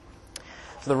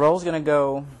 So the roll's going to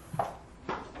go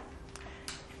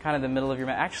kind of the middle of your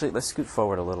mat. Actually, let's scoot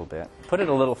forward a little bit. Put it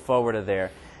a little forward of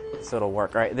there so it'll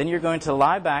work. All right, then you're going to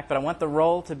lie back, but I want the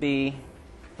roll to be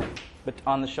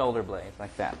on the shoulder blades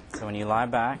like that. So when you lie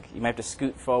back, you might have to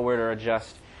scoot forward or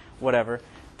adjust whatever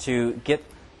to get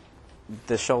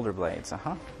the shoulder blades.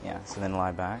 Yeah, so then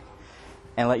lie back.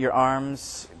 And let your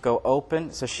arms go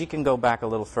open so she can go back a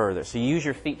little further. So you use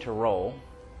your feet to roll.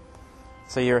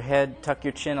 So your head, tuck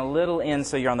your chin a little in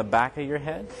so you're on the back of your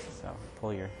head. So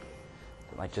pull your,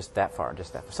 like just that far,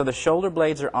 just that far. So the shoulder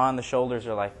blades are on, the shoulders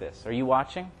are like this. Are you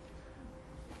watching?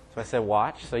 So I said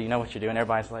watch, so you know what you're doing.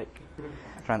 Everybody's like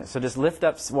trying to. So just lift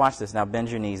up, watch this. Now bend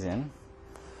your knees in.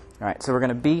 All right, so we're going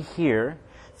to be here,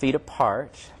 feet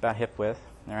apart, about hip width.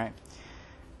 All right.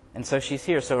 And so she's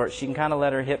here, so she can kind of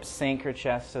let her hips sink, her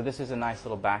chest. So this is a nice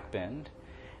little back bend.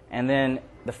 And then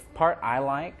the part I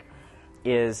like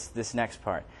is this next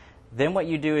part. Then what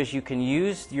you do is you can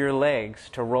use your legs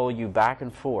to roll you back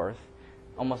and forth,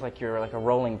 almost like you're like a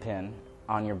rolling pin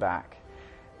on your back.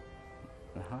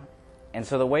 And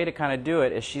so the way to kind of do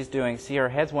it is she's doing, see her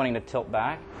head's wanting to tilt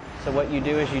back. So what you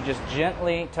do is you just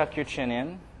gently tuck your chin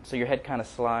in, so your head kind of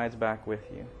slides back with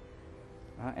you.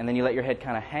 And then you let your head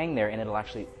kind of hang there, and it'll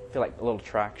actually feel like a little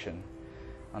traction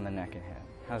on the neck and head.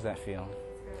 How's that feel?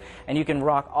 And you can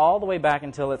rock all the way back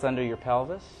until it's under your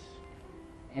pelvis.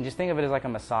 And just think of it as like a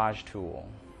massage tool.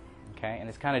 Okay? And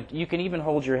it's kind of, you can even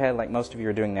hold your head like most of you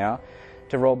are doing now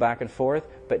to roll back and forth,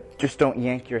 but just don't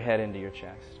yank your head into your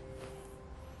chest.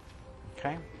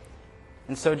 Okay?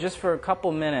 And so just for a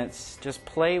couple minutes, just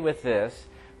play with this,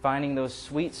 finding those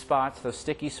sweet spots, those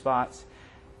sticky spots,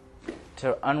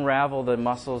 to unravel the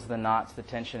muscles, the knots, the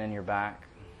tension in your back.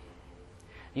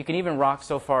 You can even rock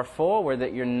so far forward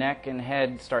that your neck and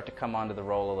head start to come onto the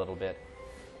roll a little bit.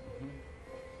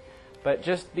 But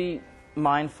just be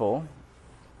mindful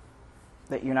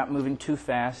that you're not moving too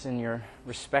fast and you're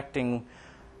respecting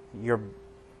your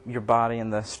body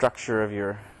and the structure of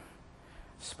your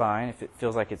spine. If it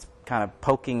feels like it's kind of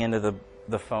poking into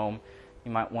the foam,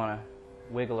 you might want to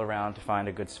wiggle around to find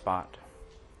a good spot.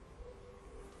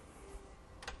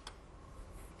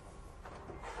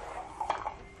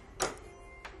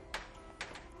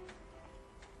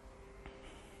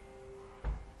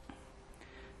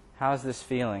 How's this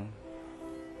feeling?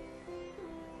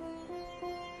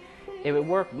 It would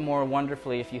work more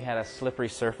wonderfully if you had a slippery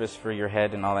surface for your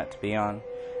head and all that to be on,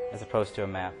 as opposed to a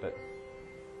mat, but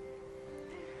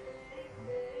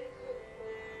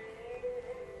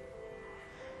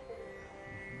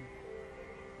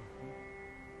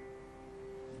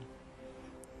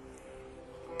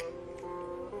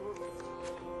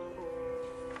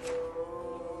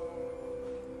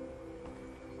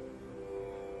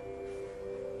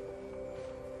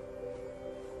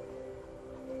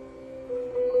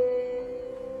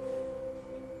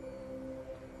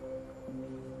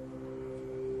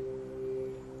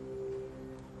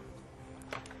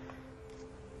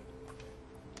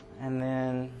and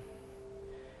then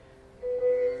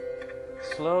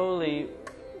slowly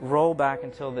roll back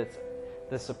until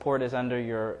the support is under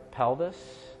your pelvis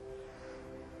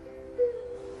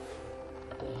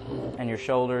and your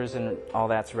shoulders and all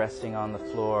that's resting on the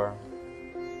floor.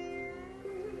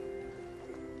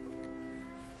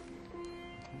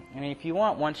 And if you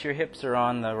want, once your hips are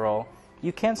on the roll,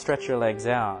 you can stretch your legs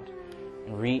out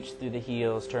and reach through the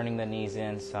heels, turning the knees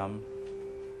in some.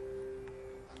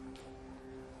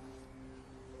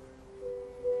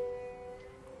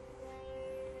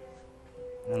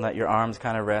 And let your arms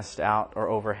kind of rest out or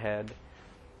overhead.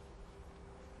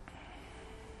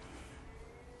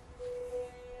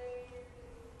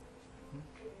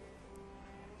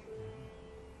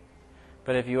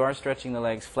 But if you are stretching the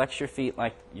legs, flex your feet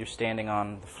like you're standing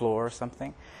on the floor or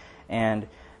something. And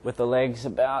with the legs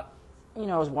about,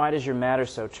 as wide as your mat or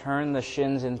so, turn the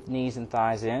shins and knees and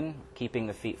thighs in, keeping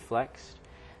the feet flexed.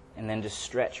 And then just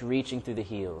stretch, reaching through the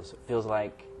heels. It feels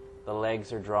like the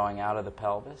legs are drawing out of the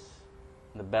pelvis.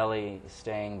 The belly is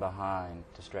staying behind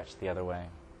to stretch the other way.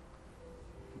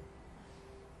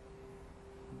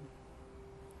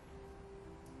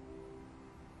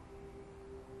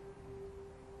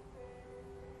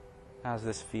 How's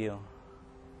this feel?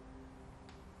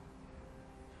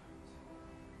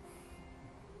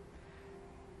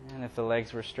 And if the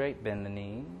legs were straight, bend the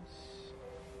knees.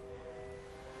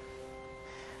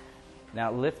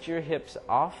 Now lift your hips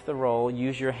off the roll.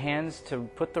 Use your hands to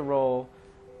put the roll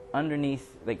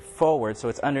underneath, like forward, so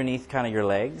it's underneath kind of your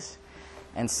legs.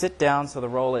 And sit down so the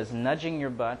roll is nudging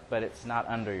your butt, but it's not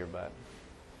under your butt.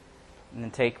 And then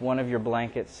take one of your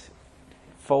blankets,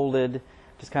 folded,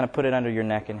 just kind of put it under your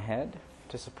neck and head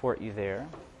to support you there.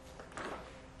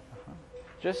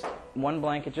 Just one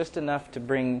blanket, just enough to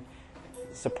bring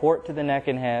support to the neck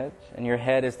and head, and your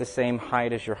head is the same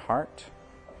height as your heart,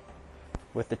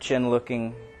 with the chin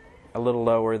looking a little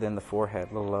lower than the forehead,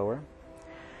 a little lower.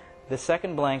 The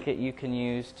second blanket you can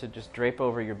use to just drape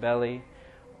over your belly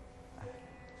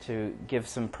to give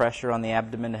some pressure on the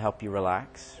abdomen to help you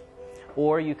relax.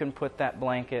 Or you can put that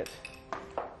blanket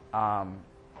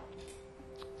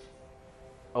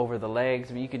over the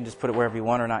legs. I mean, you can just put it wherever you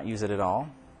want or not use it at all,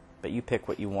 but you pick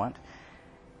what you want.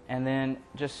 And then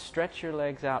just stretch your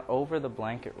legs out over the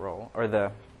blanket roll, or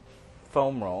the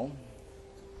foam roll,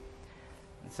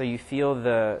 so you feel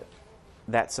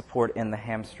that support in the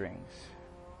hamstrings.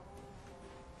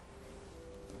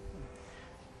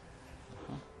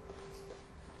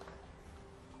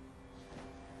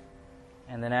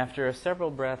 And then after several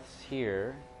breaths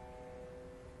here,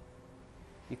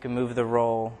 you can move the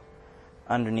roll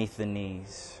underneath the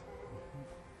knees.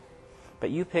 But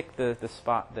you pick the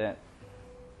spot that,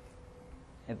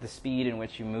 at the speed in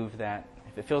which you move that.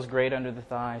 If it feels great under the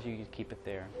thighs, you can keep it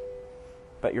there.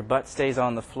 But your butt stays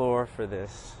on the floor for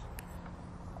this.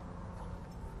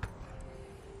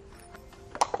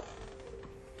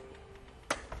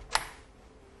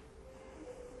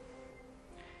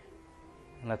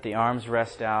 And let the arms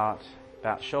rest out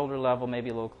about shoulder level, maybe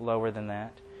a little lower than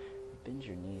that. Bend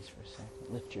your knees for a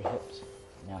second. Lift your hips.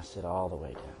 Now sit all the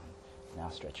way down. Now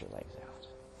stretch your legs out.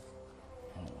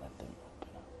 And then let them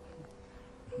open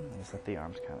up. Just let the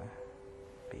arms kind of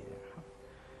be there.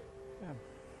 Good.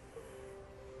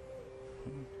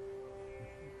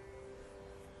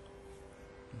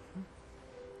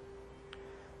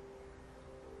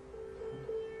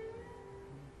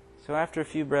 So after a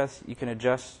few breaths, you can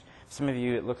adjust. Some of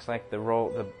you, it looks like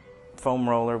the foam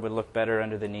roller would look better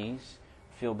under the knees.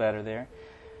 Feel better there.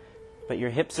 But your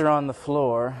hips are on the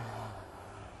floor,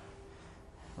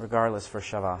 regardless, for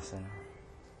Shavasana.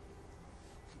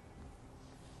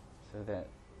 So that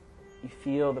you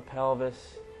feel the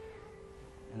pelvis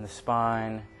and the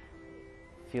spine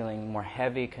feeling more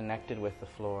heavy, connected with the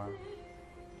floor.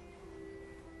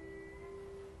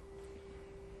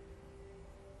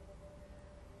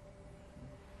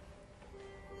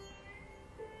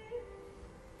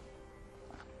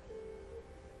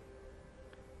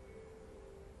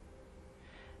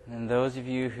 And those of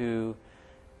you who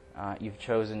you've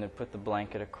chosen to put the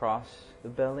blanket across the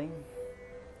belly,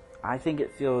 I think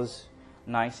it feels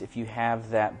nice if you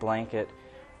have that blanket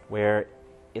where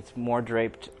it's more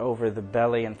draped over the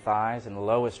belly and thighs and the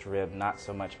lowest rib, not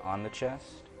so much on the chest.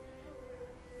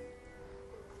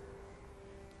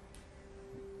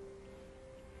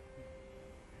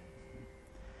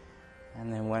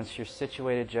 And then once you're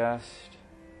situated, just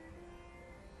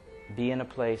be in a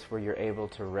place where you're able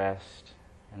to rest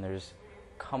and there's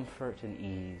comfort and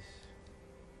ease.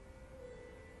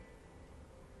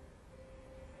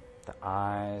 The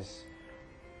eyes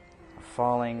are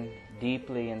falling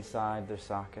deeply inside their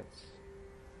sockets.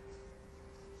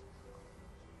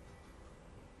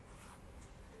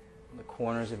 The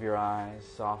corners of your eyes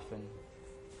soften.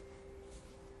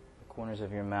 The corners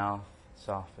of your mouth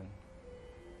soften.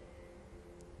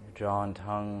 Your jaw and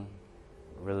tongue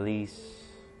release.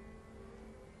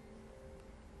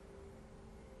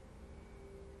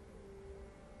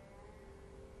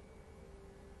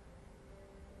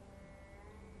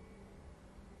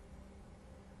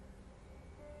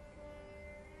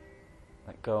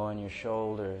 let go on your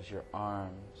shoulders, your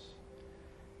arms.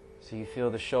 So you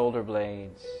feel the shoulder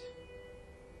blades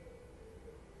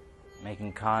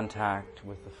making contact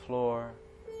with the floor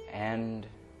and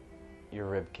your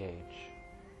rib cage.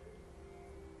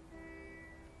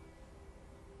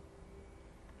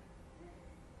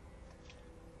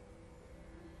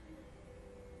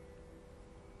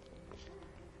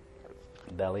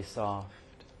 Belly soft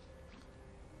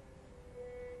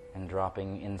and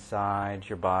dropping inside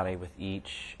your body with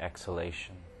each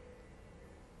exhalation.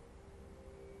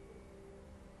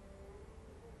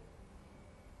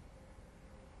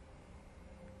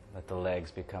 Let the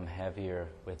legs become heavier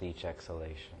with each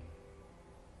exhalation.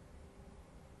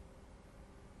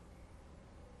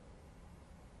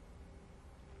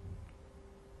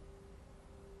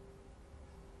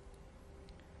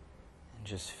 And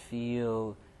just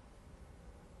feel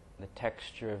the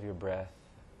texture of your breath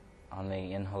on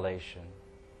the inhalation,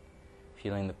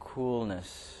 feeling the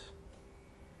coolness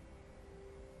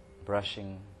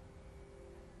brushing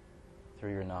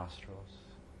through your nostrils.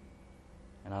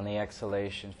 And on the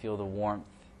exhalation, feel the warmth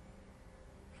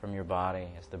from your body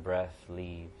as the breath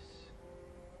leaves.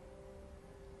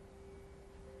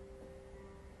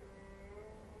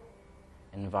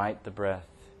 Invite the breath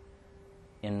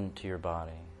into your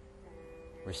body,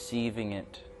 receiving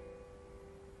it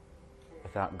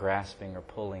without grasping or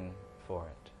pulling for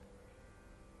it.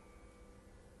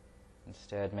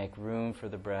 Instead, make room for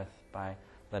the breath by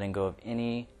letting go of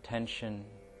any tension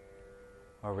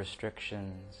or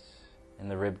restrictions in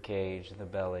the rib cage, the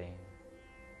belly.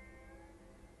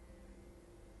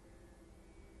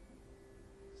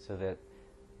 So that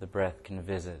the breath can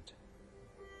visit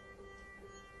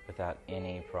without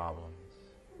any problems.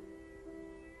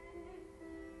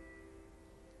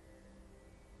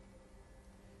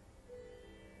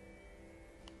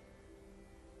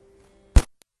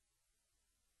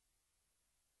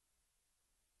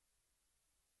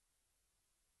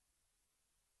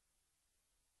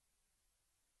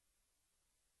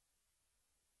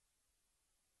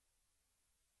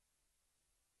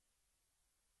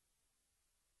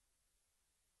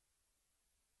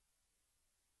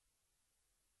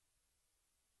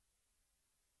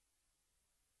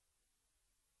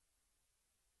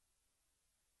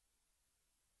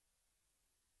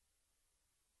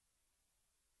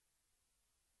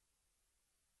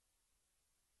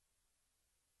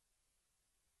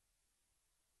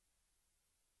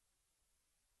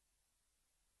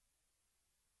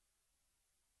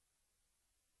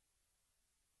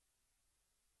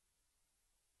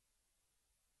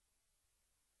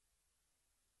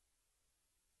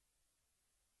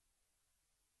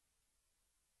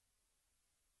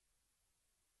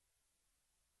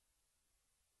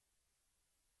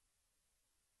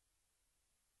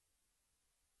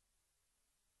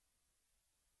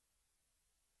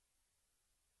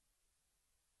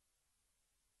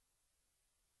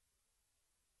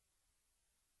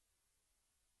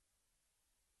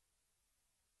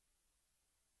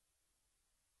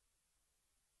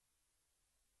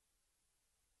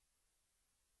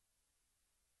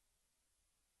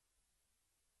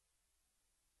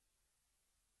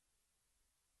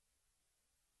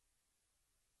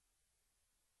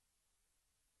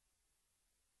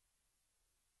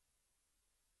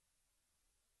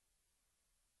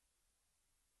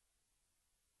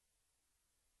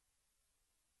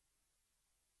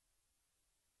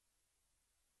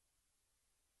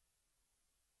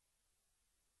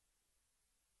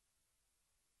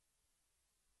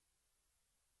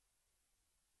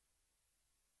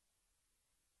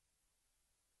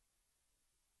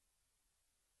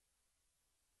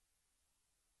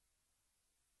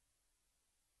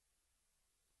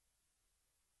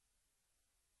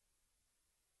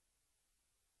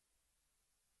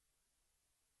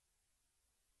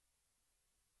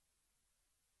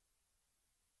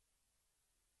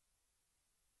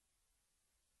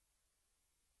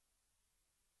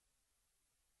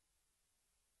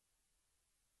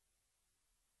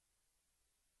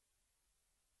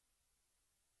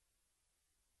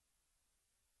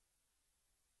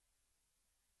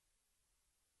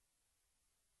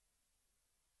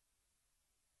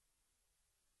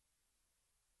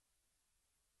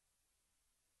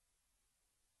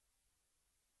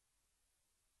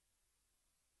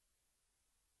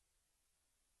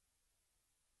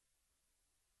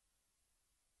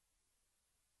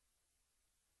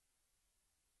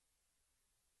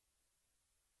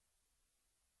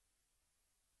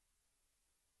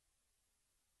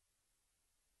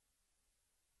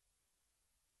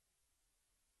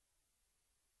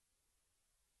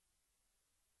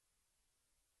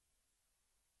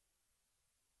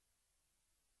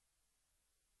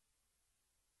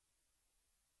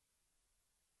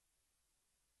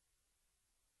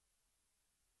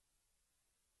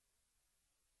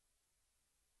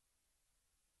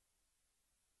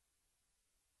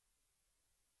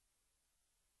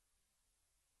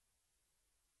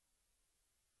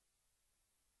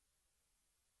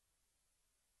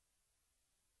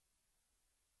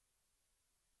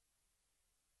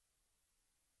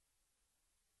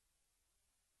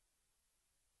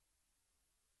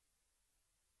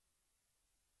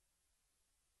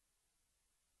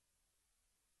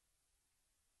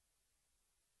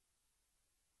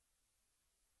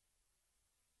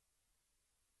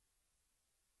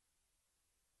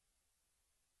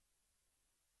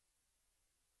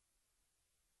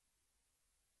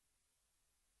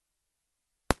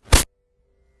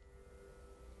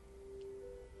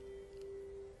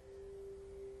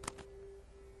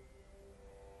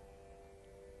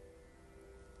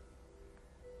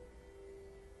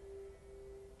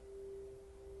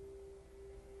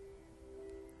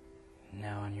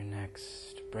 Now on your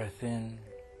next breath in,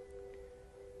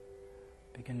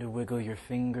 begin to wiggle your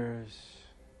fingers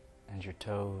and your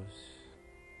toes.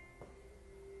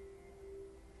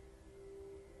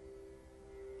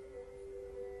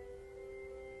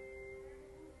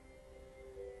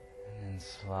 And then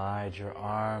slide your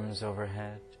arms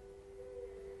overhead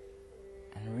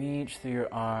and reach through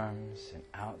your arms and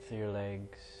out through your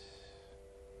legs.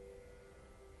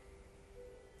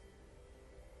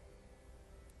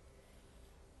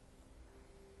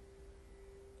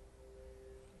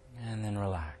 And then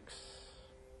relax.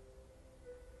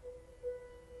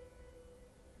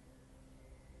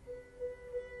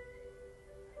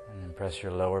 And then press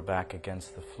your lower back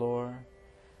against the floor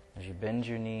as you bend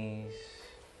your knees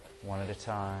one at a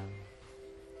time.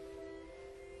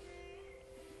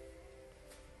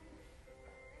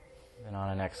 Then on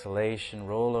an exhalation,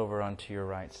 roll over onto your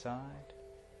right side.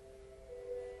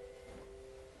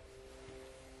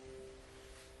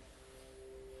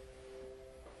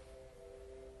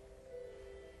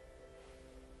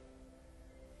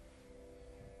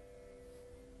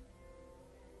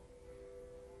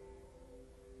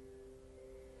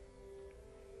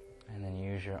 And then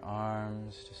use your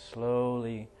arms to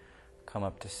slowly come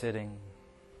up to sitting.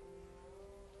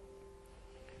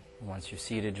 Once you're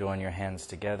seated, join your hands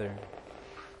together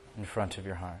in front of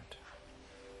your heart.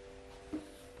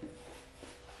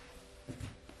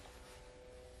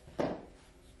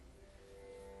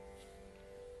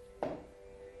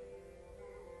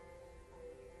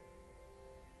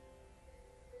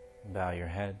 Bow your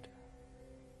head.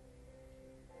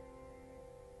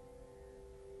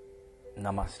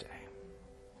 Namaste.